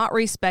 not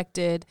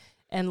respected,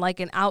 and like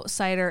an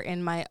outsider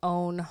in my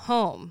own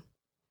home.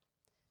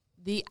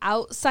 The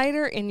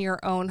outsider in your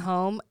own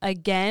home,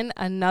 again,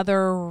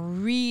 another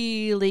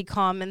really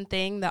common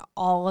thing that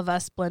all of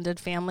us blended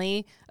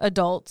family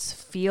adults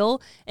feel,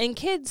 and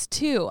kids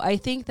too. I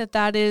think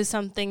that is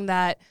something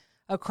that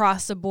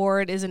across the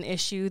board is an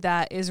issue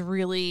that is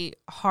really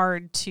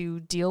hard to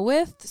deal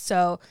with.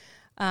 So,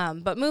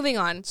 but moving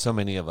on. So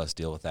many of us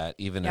deal with that,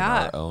 even in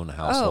our own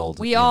household.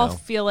 We all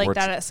feel like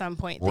that at some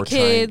point. The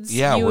kids,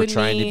 we're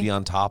trying to be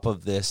on top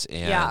of this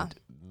and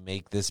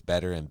make this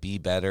better and be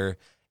better.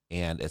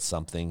 And it's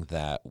something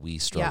that we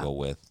struggle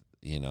with,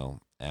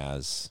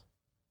 as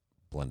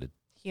blended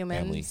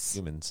family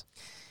humans.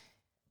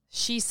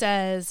 She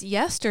says,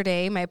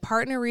 yesterday, my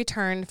partner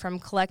returned from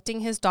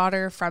collecting his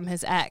daughter from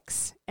his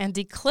ex and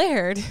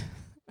declared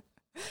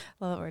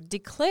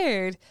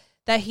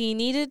that he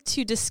needed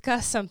to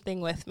discuss something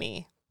with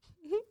me.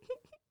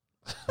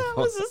 That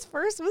was his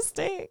first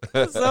mistake.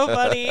 It's so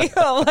funny.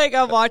 Like,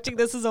 I'm watching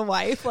this as a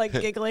wife, like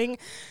giggling.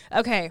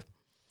 Okay.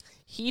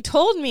 He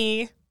told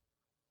me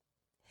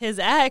his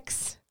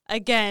ex,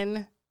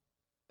 again,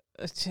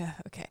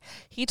 okay.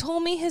 He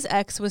told me his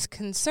ex was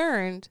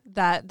concerned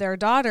that their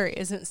daughter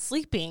isn't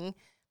sleeping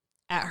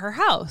at her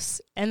house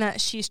and that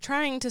she's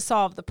trying to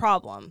solve the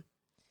problem.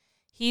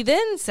 He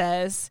then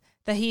says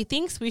that he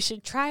thinks we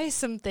should try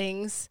some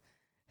things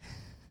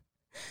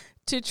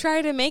to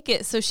try to make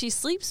it so she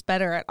sleeps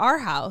better at our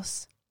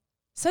house,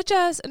 such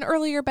as an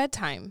earlier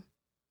bedtime,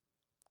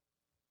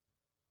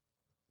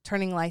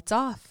 turning lights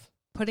off,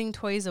 putting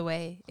toys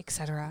away,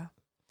 etc.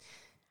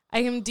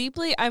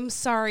 I'm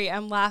sorry,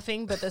 I'm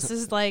laughing, but this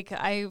is like,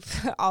 I'm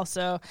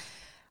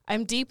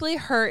deeply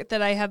hurt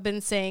that I have been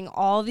saying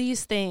all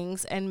these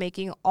things and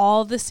making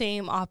all the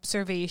same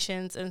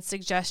observations and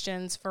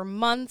suggestions for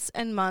months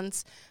and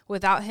months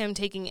without him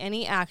taking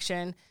any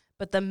action.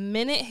 But the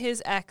minute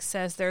his ex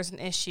says there's an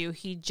issue,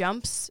 he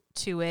jumps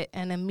to it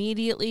and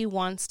immediately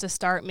wants to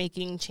start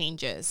making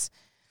changes.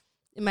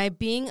 Am I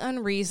being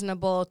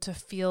unreasonable to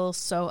feel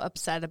so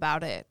upset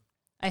about it?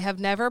 I have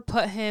never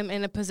put him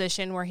in a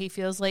position where he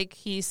feels like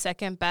he's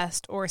second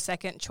best or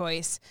second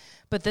choice,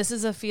 but this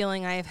is a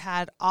feeling I have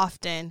had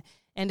often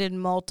and in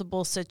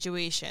multiple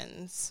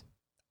situations,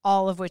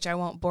 all of which I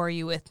won't bore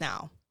you with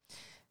now.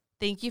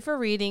 Thank you for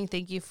reading.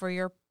 Thank you for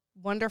your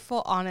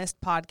wonderful,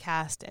 honest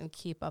podcast, and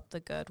keep up the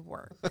good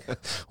work.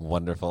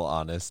 Wonderful,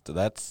 honest.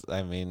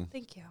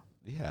 Thank you.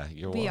 Yeah,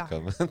 you're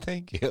welcome.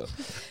 Thank you.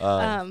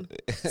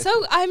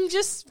 So I'm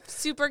just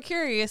super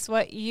curious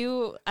as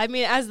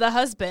the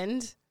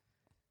husband.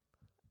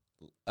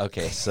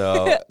 Okay,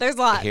 so there's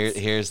lots.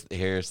 Here's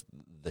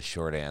the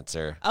short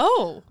answer.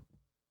 Oh,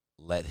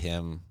 let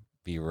him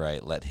be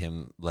right.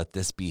 Let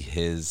this be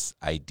his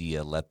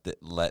idea.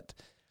 Let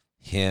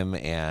him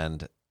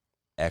and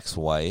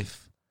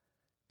ex-wife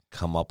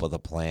come up with a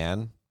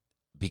plan,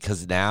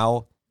 because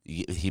now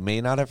he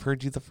may not have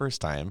heard you the first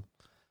time,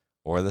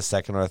 or the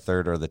second or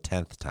third or the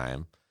 10th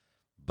time,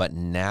 but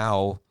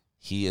now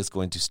he is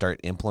going to start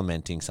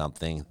implementing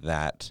something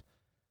that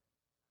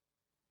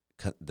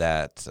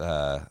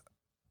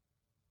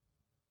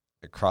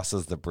it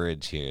crosses the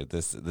bridge here.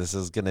 This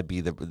is going to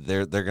be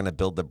they're going to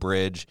build the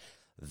bridge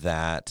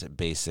that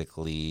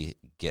basically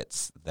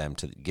gets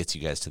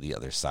you guys to the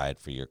other side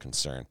for your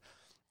concern.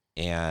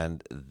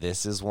 And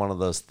this is one of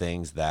those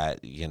things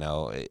that,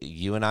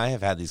 you and I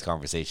have had these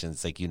conversations.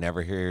 It's like you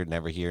never hear.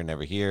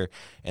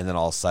 And then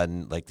all of a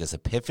sudden, like, this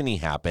epiphany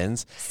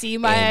happens. See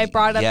I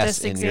brought up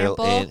this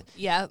example?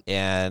 Yeah.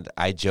 And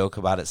I joke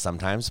about it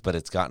sometimes, but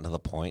it's gotten to the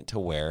point to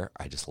where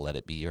I just let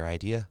it be your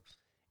idea.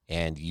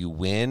 And you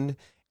win,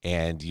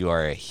 and you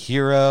are a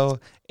hero.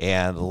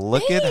 And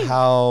look at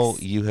how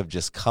you have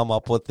just come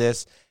up with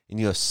this.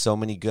 And you have so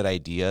many good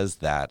ideas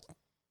that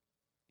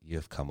you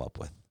have come up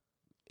with.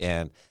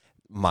 And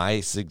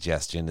my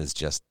suggestion is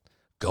just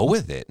go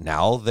with it.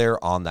 Now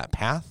they're on that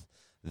path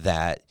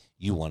that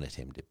you wanted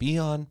him to be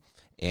on,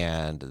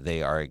 and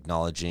they are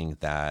acknowledging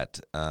that.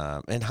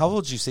 And how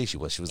old did you say she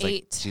was? She was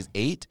 8. She's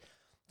 8?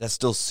 That's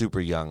still super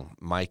young.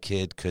 My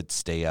kid could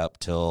stay up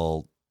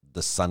till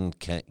the sun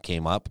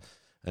came up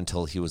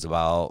until he was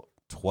about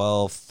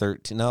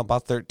 13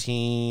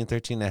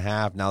 and a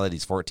half. Now that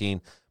he's 14,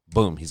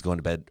 boom, he's going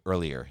to bed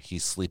earlier.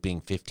 He's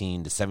sleeping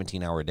 15 to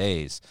 17-hour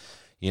days.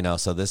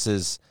 So this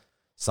is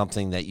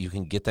something that you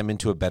can get them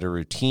into a better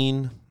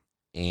routine,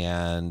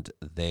 and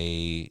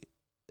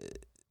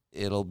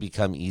it'll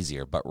become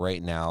easier. But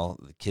right now,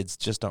 the kids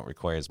just don't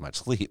require as much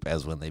sleep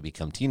as when they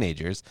become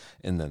teenagers,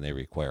 and then they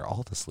require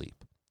all the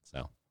sleep.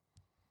 So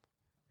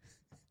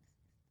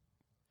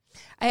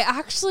I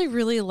actually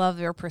really love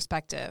your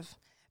perspective,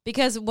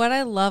 because what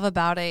I love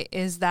about it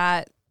is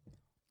that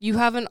you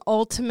have an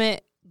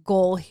ultimate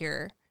goal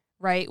here,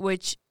 right?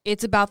 Which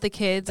it's about the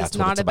kids. That's it's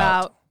not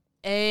about.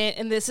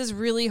 And this is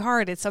really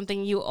hard. It's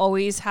something you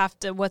always have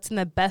to, what's in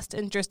the best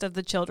interest of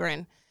the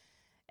children.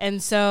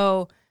 And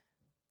so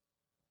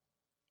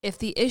if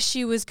the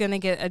issue is going to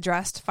get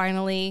addressed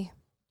finally,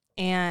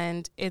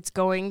 and it's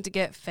going to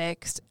get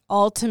fixed.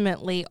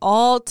 Ultimately,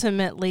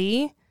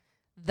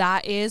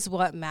 that is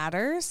what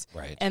matters.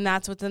 Right. And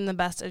that's within the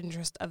best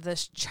interest of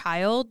this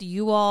child.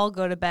 You all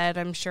go to bed,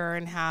 I'm sure,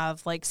 and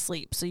have like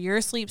sleep. So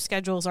your sleep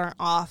schedules aren't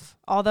off,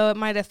 although it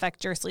might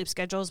affect your sleep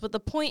schedules. But the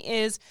point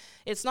is,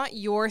 it's not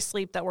your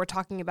sleep that we're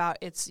talking about.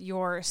 It's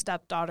your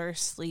stepdaughter's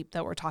sleep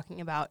that we're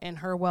talking about and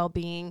her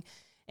well-being.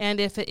 And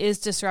if it is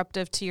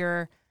disruptive to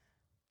your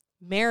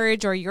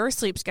marriage or your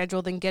sleep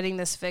schedule, then getting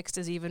this fixed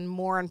is even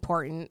more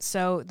important.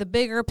 So the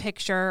bigger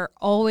picture,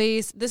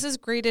 always, this is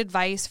great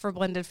advice for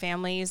blended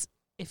families.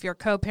 If you're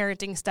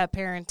co-parenting,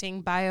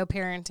 step-parenting,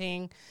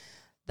 bio-parenting,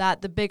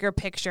 that the bigger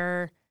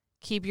picture,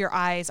 keep your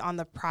eyes on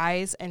the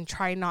prize and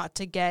try not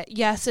to get,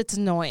 yes, it's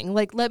annoying.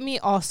 Like, let me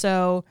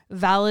also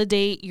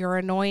validate your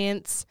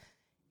annoyance.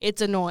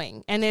 It's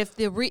annoying. And if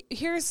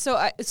so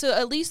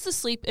at least the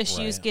sleep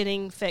issue's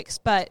getting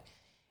fixed. But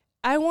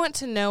I want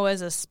to know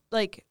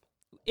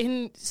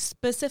in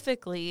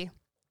specifically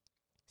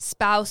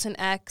spouse and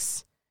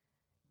ex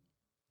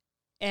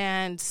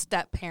and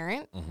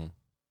step-parent,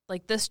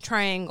 like this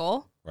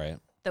triangle, right?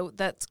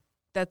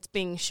 That's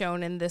being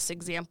shown in this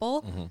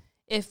example.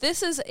 If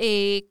this is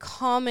a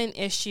common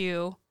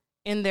issue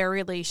in their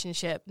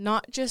relationship,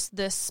 not just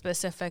this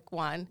specific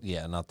one.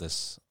 Yeah, not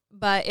this.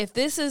 But if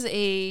this is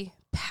a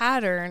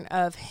pattern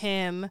of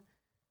him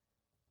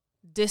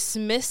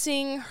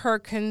dismissing her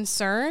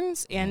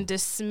concerns and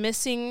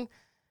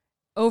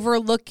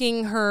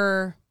overlooking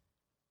her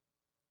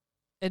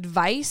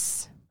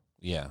advice.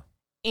 Yeah.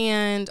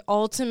 And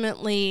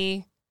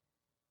ultimately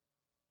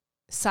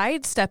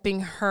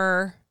sidestepping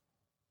her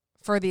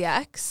for the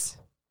ex.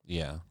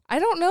 Yeah. I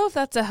don't know if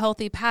that's a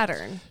healthy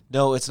pattern.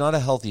 No, it's not a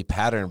healthy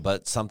pattern,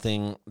 but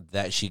something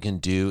that she can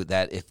do,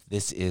 that if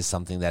this is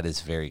something that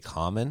is very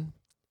common,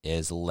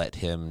 is let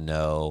him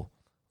know,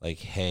 like,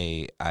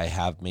 hey, I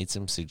have made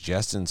some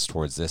suggestions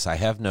towards this. I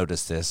have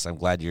noticed this. I'm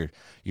glad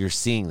you're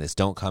seeing this.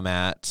 Don't come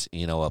at,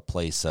 a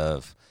place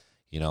of,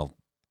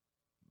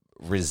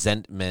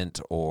 resentment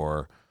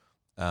or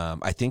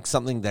I think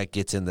something that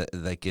gets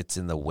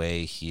in the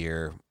way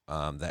here,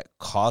 that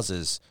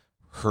causes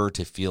her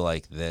to feel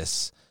like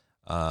this,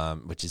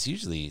 which is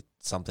usually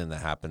something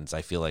that happens,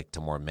 I feel like, to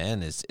more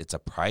men, is it's a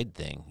pride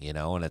thing,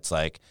 and it's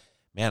like,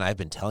 man, I've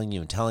been telling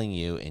you,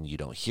 and you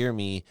don't hear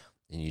me,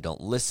 and you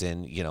don't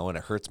listen, and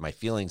it hurts my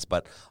feelings.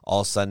 But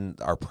all of a sudden,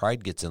 our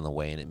pride gets in the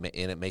way, and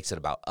it makes it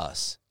about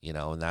us,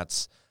 and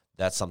that's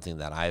something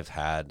that I've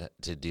had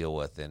to deal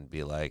with and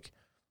be like,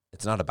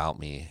 it's not about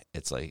me.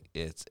 It's like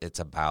it's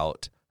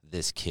about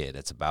this kid.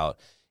 It's about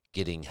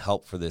getting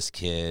help for this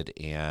kid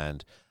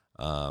and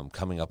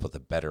coming up with a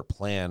better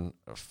plan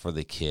for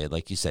the kid.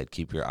 Like you said,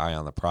 keep your eye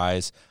on the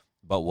prize.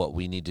 But what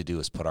we need to do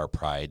is put our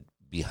pride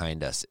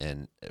behind us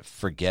and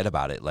forget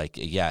about it. Like,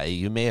 yeah,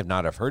 you may have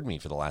not have heard me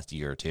for the last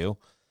year or two,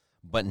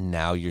 but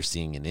now you're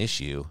seeing an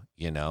issue,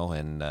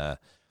 and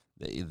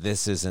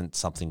this isn't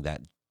something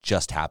that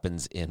just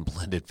happens in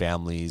blended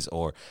families,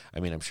 or,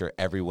 I'm sure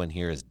everyone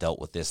here has dealt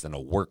with this in a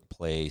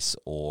workplace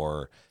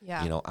or,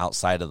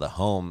 outside of the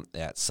home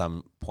at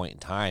some point in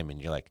time.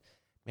 And you're like,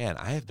 man,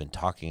 I have been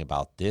talking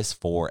about this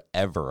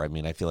forever.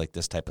 I feel like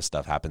this type of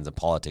stuff happens in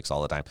politics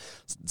all the time.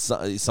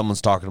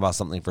 Someone's talking about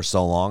something for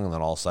so long, and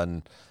then all of a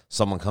sudden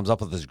someone comes up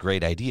with this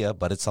great idea,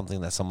 but it's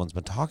something that someone's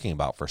been talking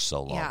about for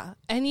so long. Yeah.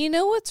 And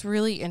what's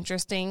really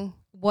interesting?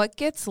 What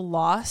gets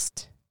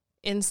lost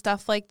in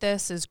stuff like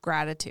this is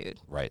gratitude.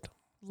 Right.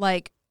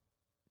 Like,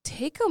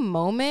 take a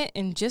moment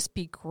and just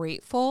be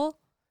grateful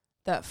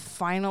that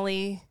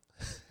finally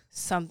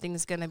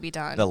something's going to be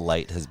done. The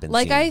light has been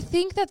seen. I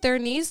think that there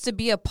needs to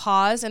be a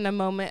pause and a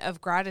moment of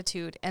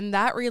gratitude, and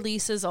that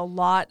releases a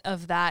lot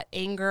of that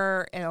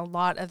anger and a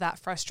lot of that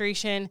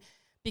frustration,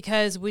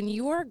 because when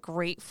you are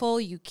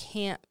grateful, you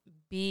can't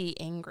be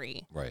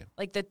angry. Right.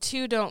 Like, the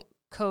two don't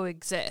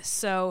coexist.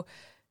 So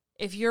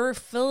if you're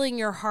filling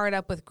your heart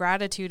up with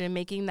gratitude and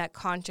making that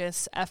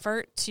conscious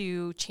effort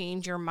to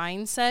change your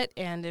mindset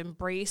and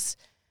embrace,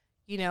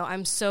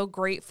 I'm so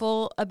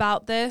grateful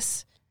about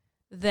this,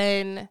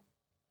 then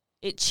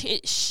it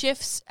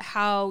shifts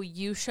how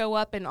you show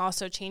up and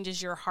also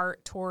changes your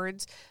heart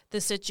towards the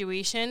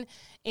situation.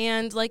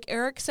 And like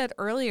Eric said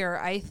earlier,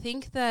 I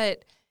think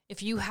that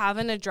if you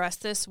haven't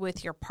addressed this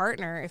with your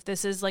partner, if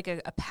this is like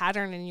a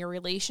pattern in your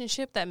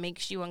relationship that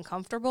makes you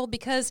uncomfortable,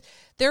 because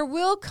there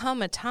will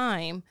come a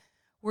time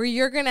where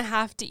you're going to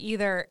have to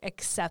either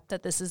accept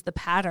that this is the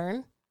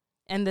pattern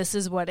and this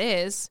is what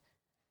is,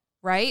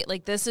 right?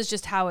 Like, this is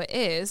just how it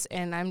is,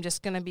 and I'm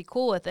just going to be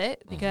cool with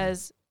it,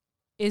 because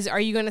are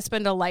you going to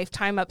spend a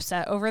lifetime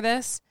upset over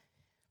this?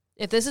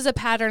 If this is a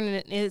pattern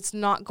and it's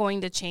not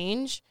going to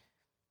change,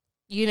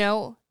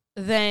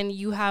 then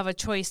you have a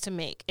choice to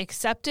make.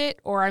 Accept it,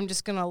 or I'm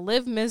just going to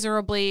live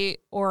miserably,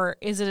 or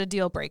is it a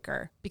deal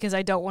breaker? Because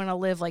I don't want to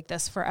live like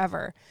this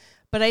forever.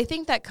 But I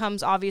think that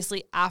comes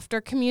obviously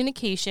after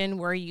communication,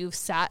 where you've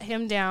sat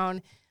him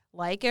down,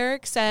 like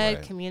Eric said,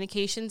 right.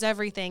 Communication's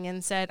everything,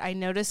 and said, I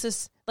notice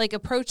this,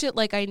 approach it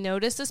like I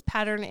notice this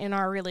pattern in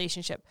our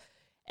relationship.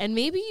 And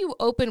maybe you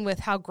open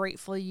with how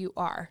grateful you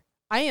are.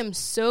 I am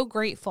so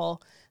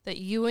grateful that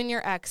you and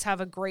your ex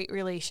have a great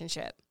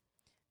relationship,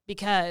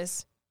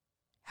 because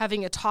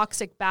having a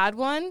toxic bad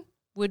one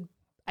would,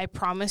 I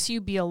promise you,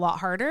 be a lot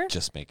harder.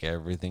 Just make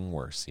everything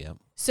worse. Yep.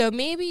 So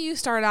maybe you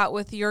start out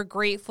with you're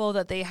grateful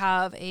that they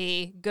have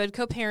a good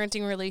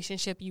co-parenting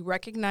relationship. You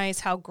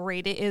recognize how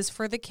great it is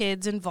for the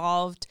kids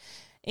involved,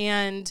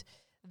 and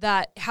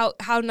that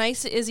how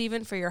nice it is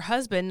even for your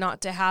husband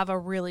not to have a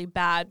really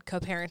bad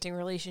co-parenting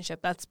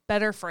relationship. That's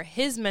better for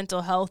his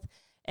mental health,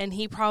 and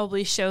he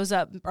probably shows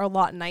up a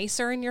lot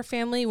nicer in your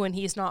family when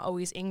he's not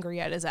always angry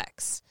at his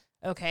ex.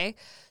 Okay?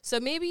 So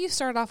maybe you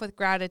start off with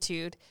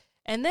gratitude,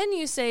 and then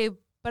you say,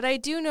 but I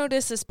do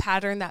notice this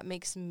pattern that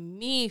makes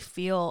me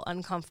feel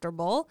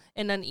uncomfortable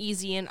and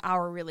uneasy in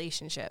our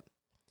relationship.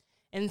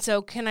 And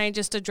so can I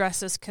just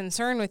address this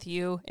concern with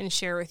you and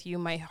share with you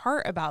my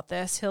heart about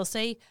this? He'll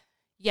say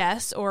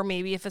yes, or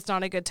maybe if it's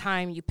not a good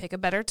time, you pick a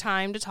better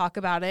time to talk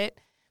about it.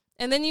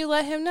 And then you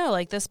let him know,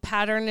 like, this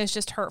pattern is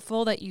just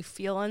hurtful, that you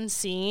feel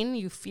unseen,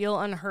 you feel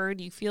unheard,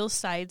 you feel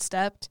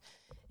sidestepped,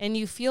 and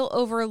you feel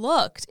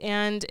overlooked,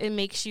 and it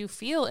makes you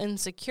feel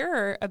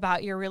insecure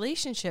about your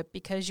relationship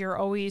because you're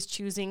always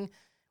choosing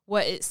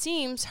what it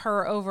seems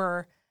her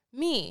over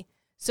me.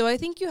 So I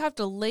think you have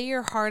to lay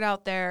your heart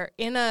out there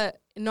in a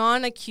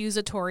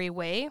non-accusatory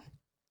way.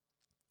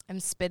 I'm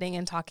spitting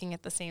and talking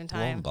at the same time.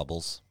 Blowing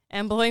bubbles.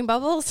 And blowing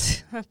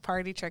bubbles.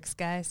 Party tricks,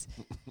 guys.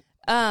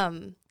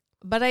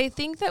 But I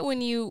think that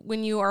when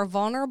you are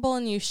vulnerable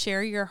and you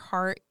share your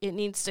heart, it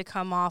needs to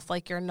come off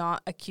like you're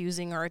not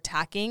accusing or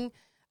attacking.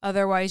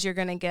 Otherwise, you're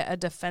going to get a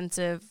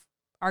defensive,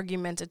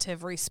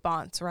 argumentative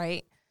response,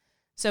 right?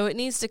 So it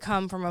needs to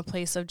come from a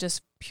place of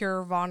just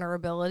pure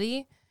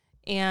vulnerability,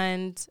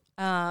 and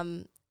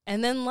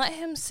then let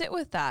him sit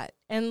with that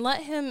and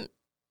let him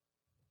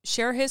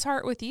share his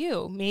heart with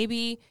you.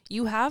 Maybe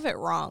you have it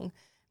wrong.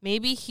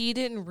 Maybe he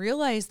didn't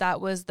realize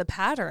that was the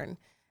pattern.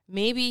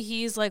 Maybe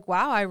he's like,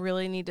 wow, I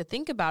really need to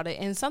think about it.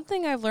 And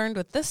something I've learned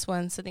with this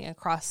one sitting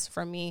across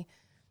from me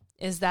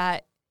is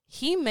that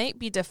he might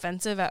be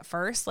defensive at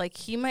first. Like,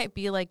 he might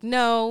be like,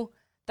 no,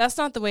 that's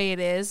not the way it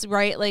is,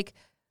 right? Like,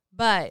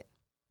 but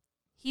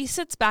he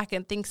sits back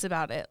and thinks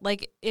about it.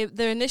 Like, if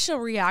the initial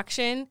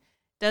reaction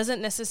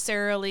doesn't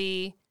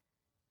necessarily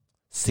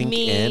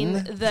mean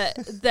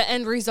the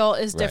end result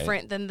is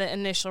different than the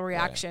initial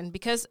reaction,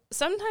 because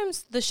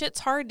sometimes the shit's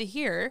hard to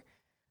hear.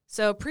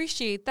 So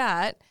appreciate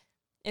that.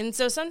 And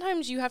so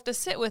sometimes you have to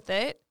sit with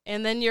it,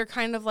 and then you're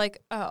kind of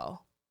like,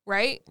 oh,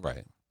 right?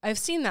 Right. I've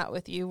seen that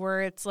with you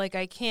where it's like,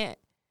 I can't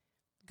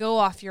go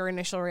off your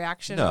initial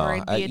reaction or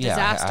it'd be a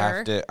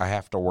disaster. I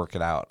have to work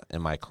it out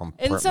in my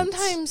compartments. And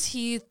sometimes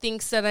he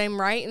thinks that I'm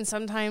right, and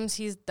sometimes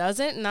he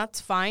doesn't, and that's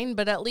fine.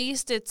 But at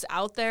least it's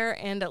out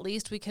there, and at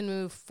least we can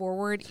move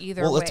forward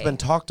either way. Well, it's been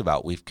talked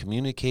about. We've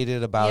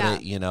communicated about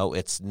it. You know,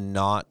 it's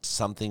not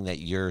something that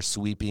you're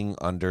sweeping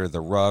under the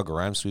rug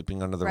or I'm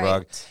sweeping under the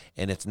rug,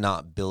 and it's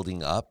not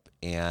building up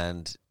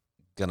and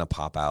going to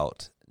pop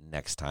out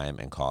next time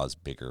and cause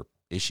bigger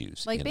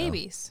issues. Like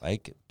babies.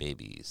 Like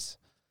babies.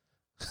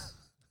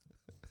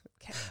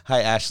 Okay.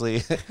 Hi,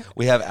 Ashley.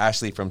 We have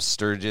Ashley from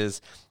Sturgis.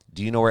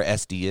 Do you know where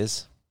SD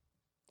is?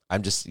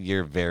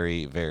 You're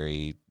very,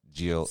 very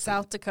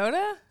South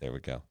Dakota? There we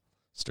go.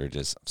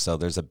 Sturgis. So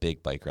there's a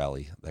big bike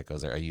rally that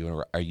goes there. Are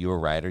you a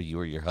rider?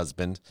 You or your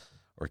husband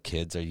or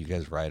kids? Are you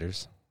guys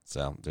riders?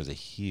 So there's a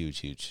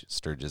huge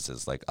Sturgis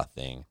is like a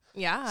thing.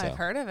 Yeah, so I've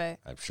heard of it.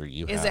 I'm sure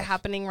you have. Is it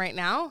happening right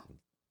now?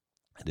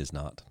 It is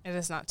not. It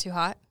is not too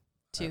hot?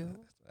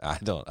 I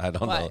don't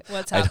know.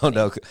 What's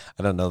happening?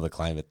 I don't know the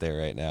climate there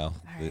right now.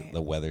 Right.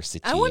 The weather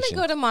situation. I want to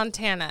go to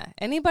Montana.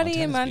 Anybody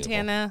in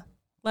Montana?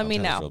 Let me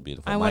know. Real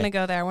beautiful. I want to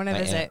go there. I want to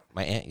visit.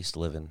 My aunt used to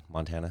live in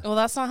Montana. Well,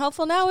 that's not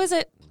helpful now, is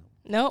it?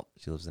 Nope.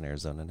 She lives in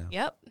Arizona now.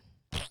 Yep.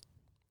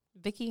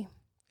 Vicky.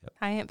 Yep.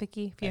 Hi, Aunt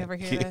Vicky, if you ever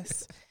hear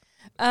this.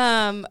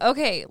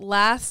 Okay,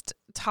 last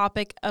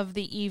topic of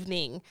the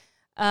evening.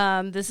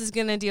 This is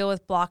going to deal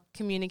with block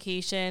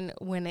communication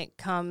when it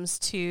comes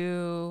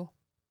to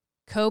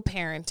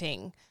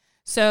co-parenting.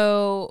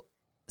 So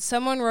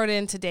someone wrote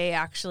in today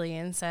actually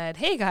and said,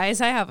 hey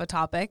guys, I have a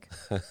topic.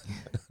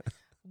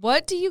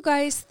 What do you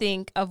guys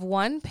think of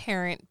one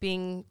parent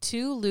being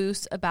too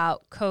loose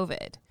about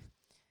COVID?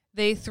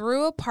 They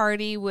threw a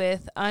party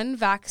with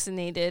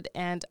unvaccinated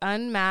and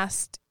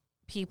unmasked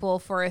people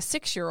for a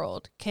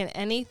 6-year-old. Can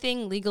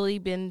anything legally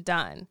be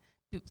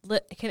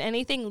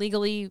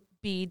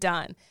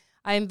done?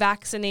 I'm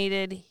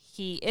vaccinated.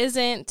 He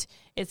isn't.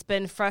 It's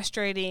been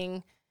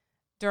frustrating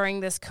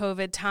during this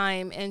COVID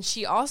time. And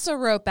she also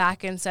wrote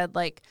back and said,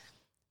 like,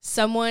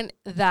 the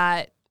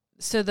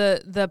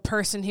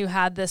person who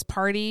had this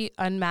party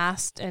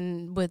unmasked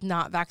and with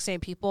not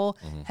vaccinated people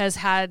has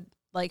had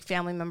like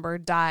family member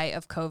die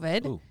of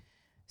COVID. Ooh.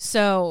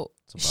 So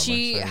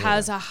she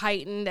has a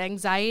heightened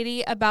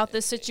anxiety about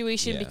this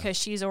situation because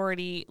she's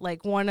already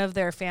like one of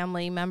their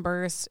family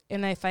members.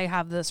 And if I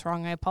have this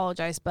wrong, I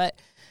apologize, but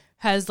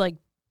has like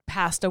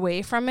passed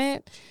away from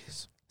it.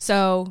 Jeez.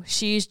 So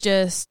she's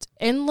just,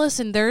 and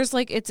listen, there's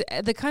like,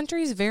 the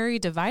country's very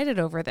divided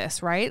over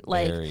this, right?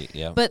 Like, Very,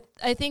 yeah. But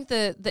I think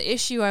the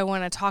issue I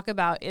want to talk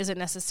about isn't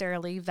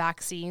necessarily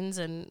vaccines,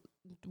 and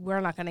we're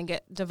not going to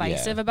get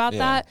divisive about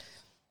that.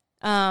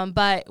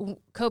 But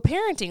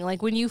co-parenting,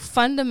 like when you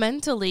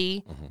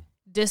fundamentally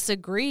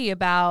disagree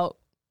about,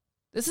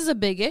 this is a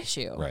big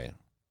issue, Right.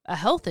 a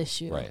health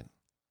issue. Right.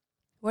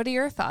 What are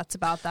your thoughts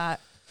about that?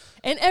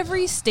 And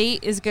every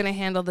state is going to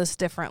handle this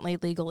differently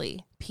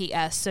legally,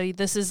 P.S. So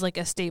this is like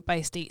a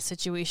state-by-state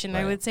situation,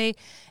 Right. I would say.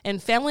 In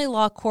family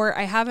law court,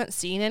 I haven't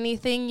seen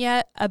anything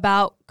yet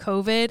about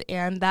COVID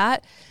and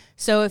that.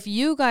 So if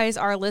you guys,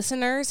 our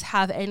listeners,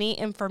 have any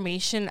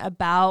information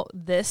about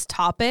this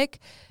topic,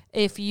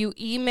 if you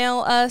email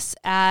us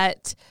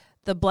at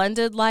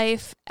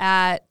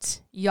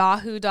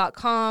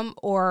theblendedlife@yahoo.com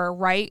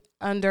or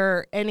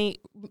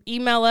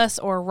email us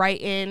or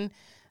write in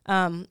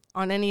on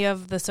any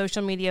of the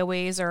social media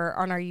ways or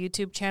on our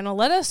YouTube channel,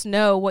 let us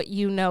know what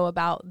you know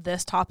about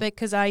this topic,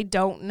 because I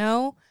don't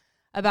know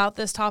about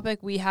this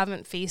topic. We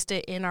haven't faced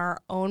it in our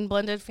own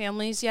blended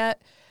families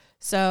yet.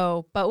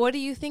 So, but what do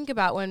you think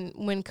about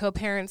when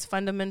co-parents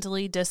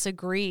fundamentally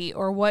disagree,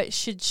 or what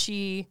should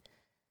she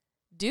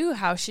do?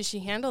 How should she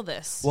handle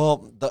this?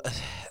 Well,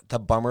 the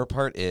bummer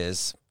part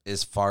is,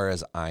 as far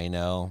as I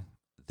know,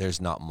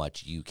 there's not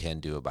much you can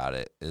do about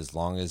it, as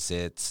long as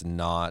it's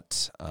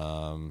not,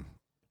 a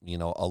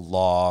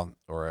law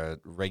or a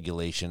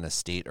regulation, a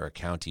state or a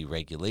county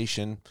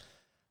regulation.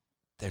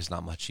 There's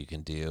not much you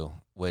can do,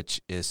 which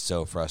is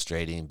so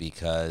frustrating,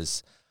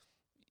 because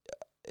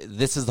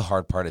this is the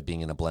hard part of being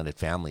in a blended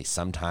family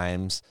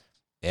sometimes.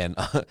 And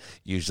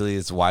usually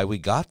it's why we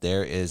got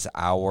there, is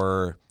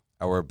our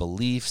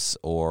beliefs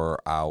or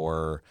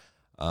our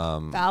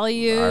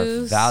values. Our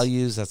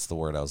values, that's the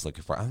word I was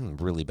looking for. I'm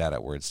really bad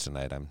at words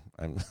tonight. I'm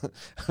I'm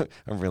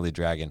really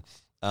dragging.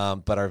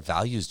 But our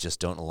values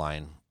just don't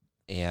align.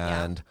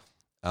 And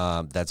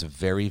that's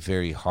very,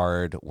 very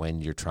hard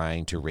when you're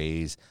trying to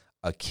raise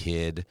a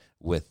kid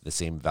with the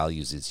same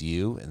values as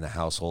you, and the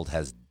household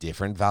has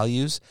different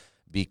values,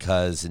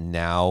 because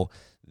now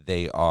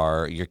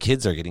your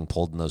kids are getting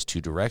pulled in those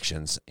two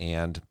directions,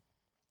 and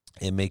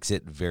it makes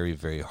it very,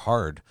 very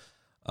hard.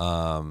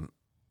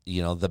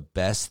 The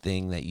best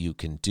thing that you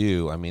can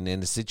do, I mean,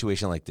 in a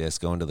situation like this,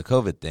 going to the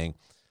COVID thing,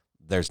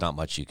 there's not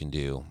much you can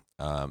do.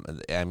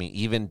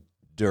 Even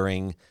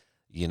during,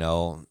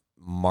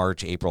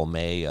 March, April,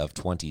 May of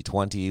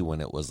 2020, when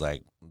it was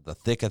like the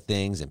thick of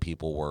things and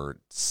people were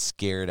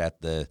scared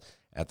at their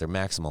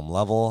maximum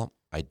level,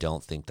 I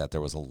don't think that there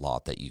was a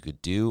lot that you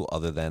could do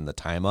other than the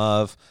time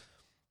of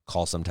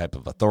call some type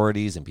of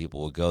authorities, and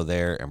people would go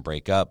there and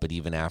break up. But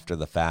even after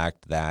the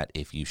fact, that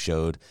if you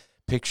showed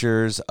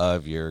pictures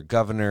of your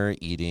governor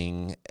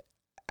eating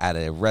at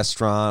a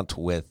restaurant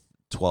with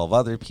 12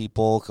 other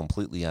people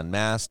completely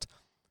unmasked,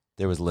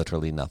 there was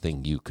literally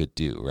nothing you could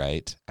do,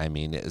 right? I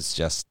mean, it's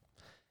just,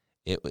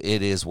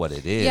 it is what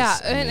it is. Yeah,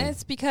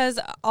 it's because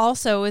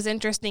also it was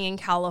interesting in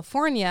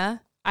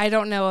California. I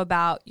don't know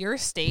about your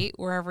state,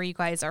 wherever you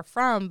guys are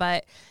from,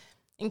 but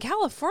in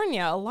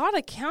California, a lot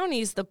of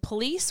counties, the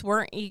police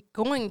weren't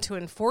going to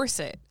enforce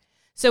it.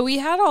 So we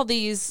had all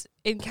these,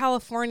 in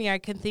California, I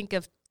can think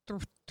of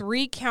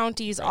 3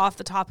 counties off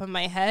the top of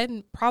my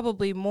head,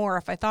 probably more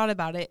if I thought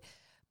about it.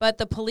 But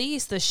the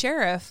police, the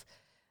sheriff,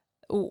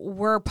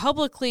 were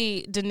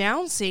publicly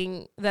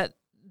denouncing that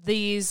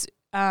these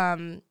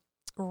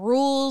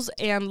rules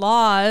and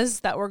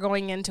laws that were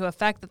going into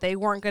effect, that they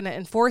weren't going to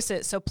enforce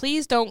it. So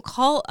please don't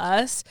call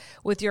us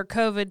with your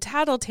COVID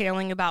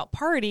tattletaling about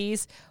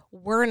parties.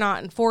 We're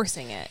not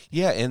enforcing it.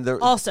 Yeah, and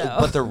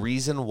but the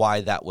reason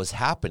why that was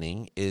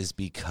happening is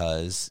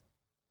because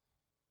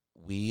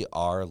we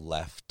are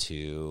left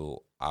to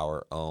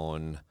our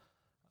own,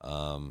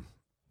 again,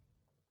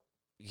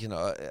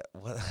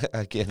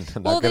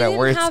 I'm not good at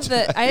words.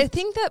 I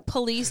think that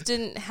police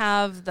didn't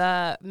have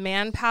the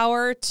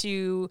manpower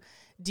to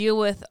deal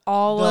with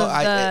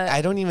I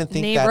don't even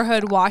think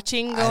neighborhood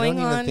watching going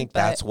on. I don't even think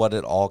that's what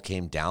it all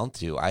came down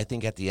to. I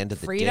think at the end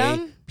of the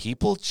day,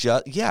 people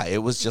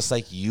it was just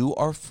like, you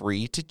are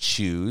free to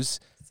choose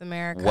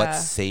America.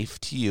 What's safe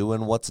to you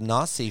and what's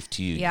not safe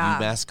to you. Yeah. You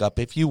mask up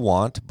if you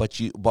want, but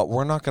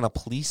we're not going to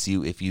police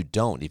you if you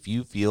don't. If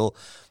you feel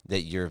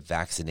that you're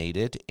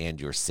vaccinated and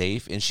you're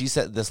safe, and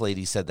this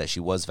lady said that she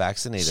was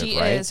vaccinated, she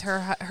right? Is.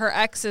 Her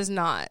ex is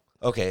not.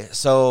 Okay,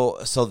 so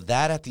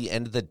that at the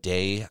end of the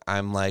day,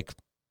 I'm like,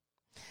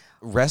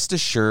 rest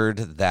assured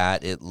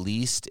that at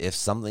least if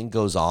something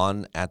goes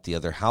on at the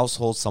other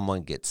household,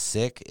 someone gets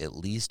sick, at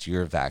least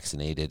you're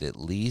vaccinated. At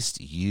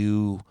least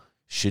you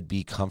should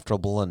be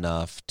comfortable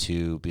enough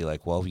to be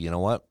like, well, you know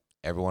what?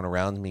 Everyone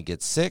around me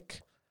gets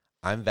sick.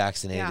 I'm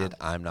vaccinated. Yeah.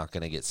 I'm not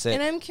going to get sick.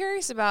 And I'm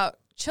curious about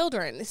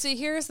children. See,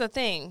 here's the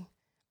thing.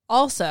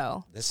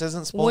 Also, this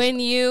isn't supposed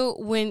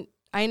when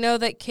I know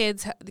that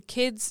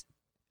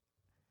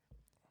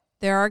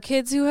there are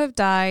kids who have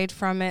died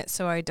from it,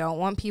 so I don't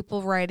want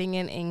people writing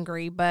in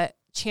angry, but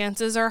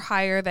chances are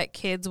higher that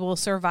kids will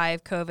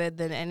survive COVID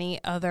than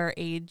any other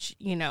age,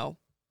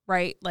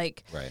 right?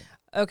 Like, right.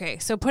 Okay,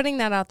 so putting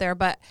that out there,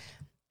 but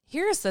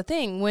here's the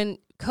thing. When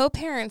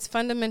co-parents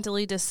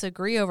fundamentally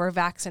disagree over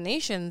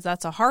vaccinations,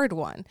 that's a hard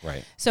one.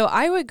 Right. So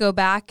I would go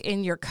back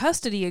in your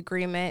custody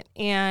agreement,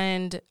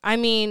 and I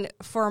mean,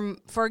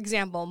 for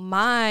example,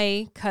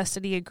 my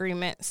custody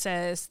agreement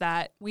says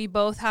that we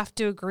both have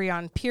to agree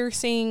on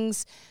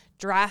piercings,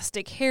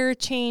 drastic hair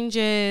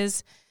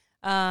changes,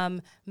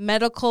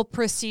 medical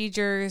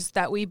procedures,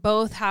 that we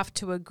both have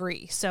to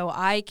agree. So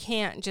I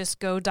can't just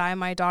go dye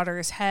my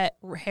daughter's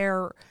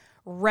hair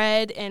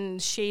red and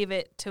shave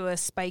it to a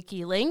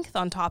spiky length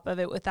on top of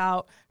it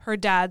without her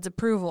dad's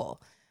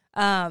approval.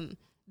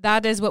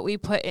 That is what we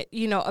put,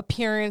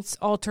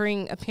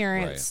 altering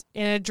appearance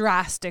in a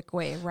drastic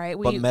way, right?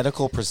 But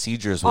medical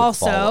procedures would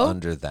fall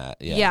under that.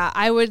 Yeah,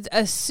 I would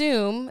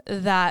assume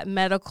that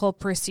medical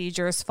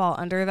procedures fall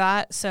under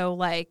that. So,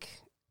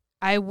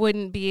 I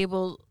wouldn't be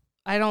able,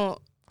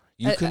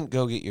 You couldn't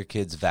go get your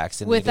kids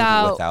vaccinated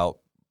without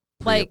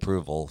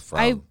pre-approval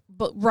from...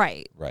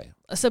 Right. Right.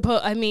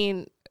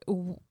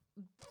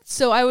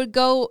 So I would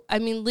go,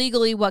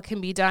 legally what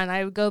can be done,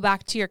 I would go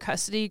back to your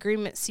custody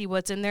agreement, see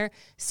what's in there,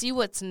 see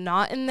what's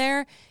not in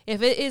there.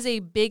 If it is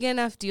a big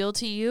enough deal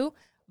to you,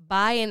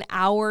 buy an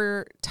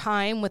hour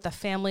time with a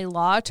family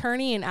law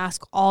attorney and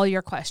ask all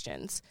your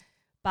questions.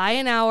 Buy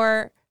an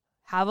hour,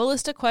 have a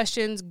list of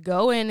questions,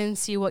 go in and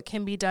see what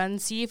can be done,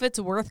 see if it's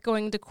worth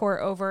going to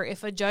court over,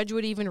 if a judge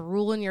would even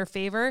rule in your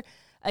favor.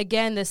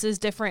 Again, this is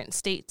different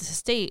state to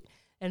state,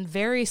 and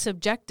very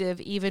subjective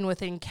even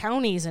within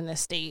counties in a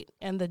state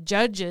and the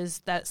judges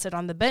that sit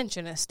on the bench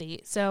in a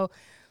state. So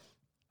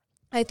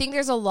I think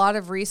there's a lot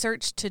of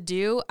research to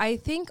do. I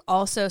think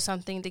also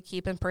something to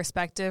keep in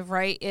perspective,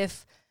 right?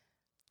 If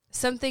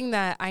something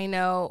that I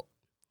know,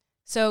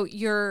 so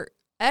your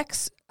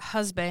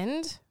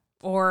ex-husband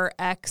or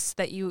ex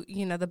that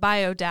the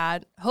bio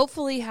dad,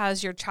 hopefully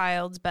has your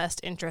child's best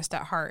interest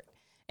at heart.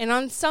 And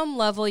on some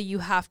level, you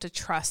have to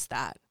trust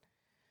that.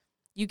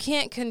 You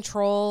can't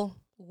control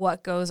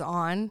what goes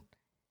on.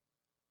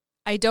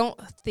 I don't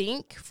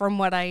think, from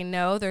what I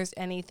know, there's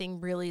anything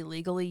really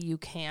legally you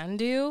can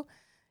do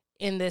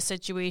in this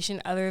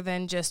situation other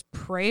than just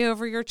pray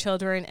over your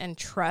children and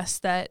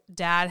trust that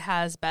dad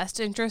has best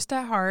interest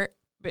at heart.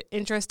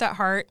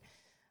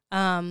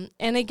 And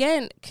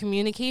again,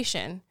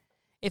 communication.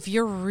 If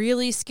you're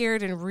really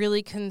scared and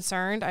really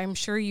concerned, I'm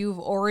sure you've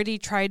already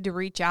tried to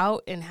reach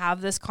out and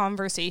have this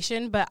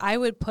conversation, but I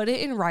would put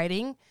it in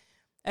writing.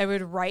 I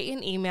would write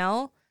an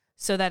email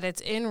so that it's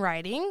in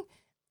writing,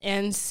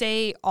 and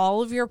say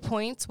all of your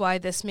points, why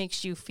this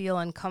makes you feel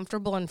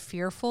uncomfortable and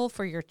fearful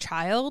for your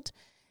child,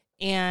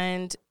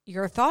 and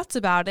your thoughts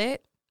about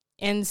it,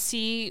 and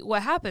see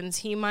what happens.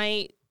 He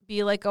might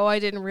be like, oh, I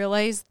didn't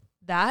realize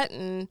that,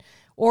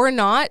 or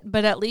not,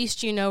 but at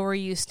least you know where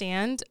you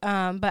stand.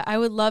 But I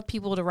would love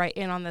people to write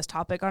in on this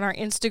topic. On our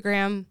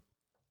Instagram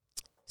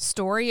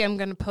story, I'm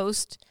going to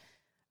post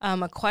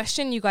a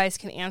question. You guys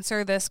can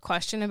answer this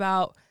question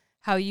about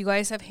how you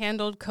guys have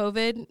handled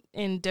COVID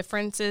in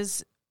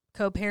differences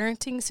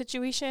co-parenting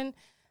situation.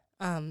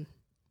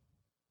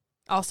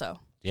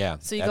 Also. Yeah.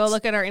 So you go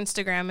look at our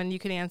Instagram and you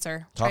can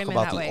answer. Talk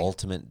about the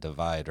ultimate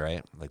divide,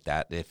 right? Like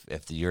that,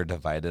 if you're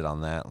divided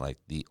on that, like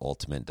the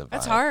ultimate divide.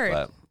 That's hard.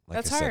 But like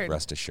I said,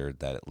 rest assured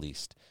that at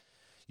least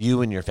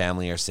you and your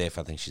family are safe.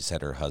 I think she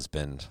said her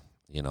husband,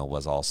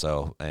 was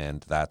also,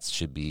 and that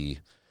should be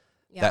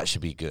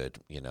good,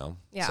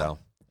 Yeah. So,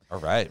 all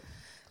right.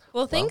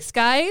 Well, thanks,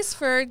 guys,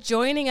 for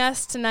joining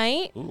us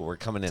tonight. Ooh, we're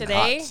coming in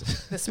today,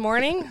 hot. This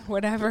morning,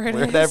 whatever it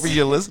is. Whenever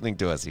you're listening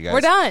to us, you guys.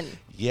 We're done.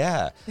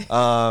 Yeah.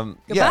 Goodbye.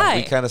 Yeah,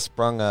 we kind of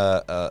sprung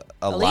a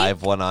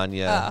live one on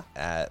you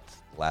at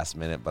last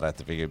minute, but I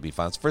figured it'd be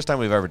fun. It's the first time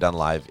we've ever done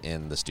live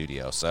in the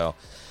studio. So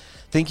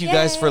thank you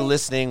guys for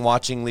listening,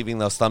 watching, leaving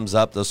those thumbs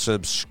up, those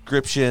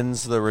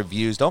subscriptions, the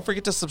reviews. Don't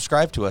forget to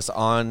subscribe to us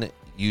on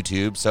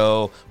YouTube.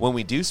 So when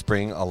we do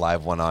spring a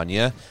live one on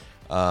you,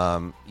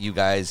 you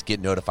guys get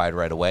notified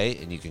right away,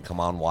 and you can come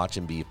on, watch,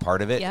 and be a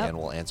part of it, and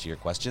we'll answer your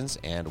questions.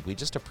 And we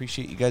just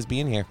appreciate you guys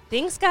being here.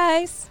 Thanks,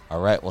 guys.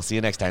 All right. We'll see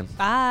you next time.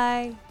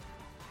 Bye.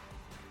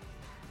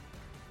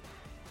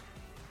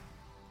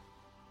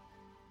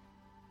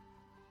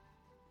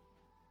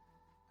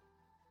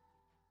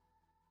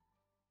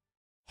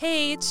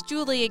 Hey, it's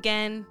Julie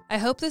again. I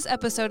hope this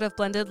episode of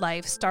Blended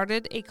Life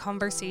started a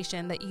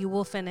conversation that you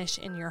will finish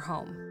in your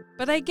home.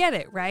 But I get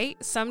it,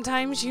 right?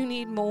 Sometimes you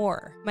need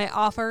more. My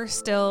offer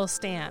still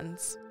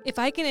stands. If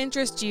I can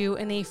interest you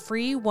in a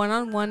free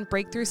one-on-one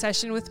breakthrough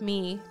session with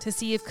me to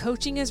see if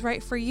coaching is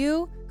right for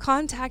you,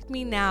 contact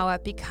me now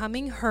at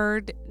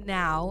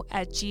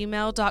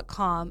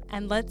becomingheardnow@gmail.com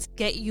and let's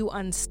get you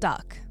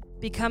unstuck.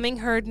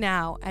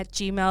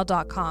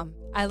 becomingheardnow@gmail.com.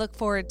 I look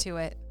forward to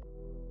it.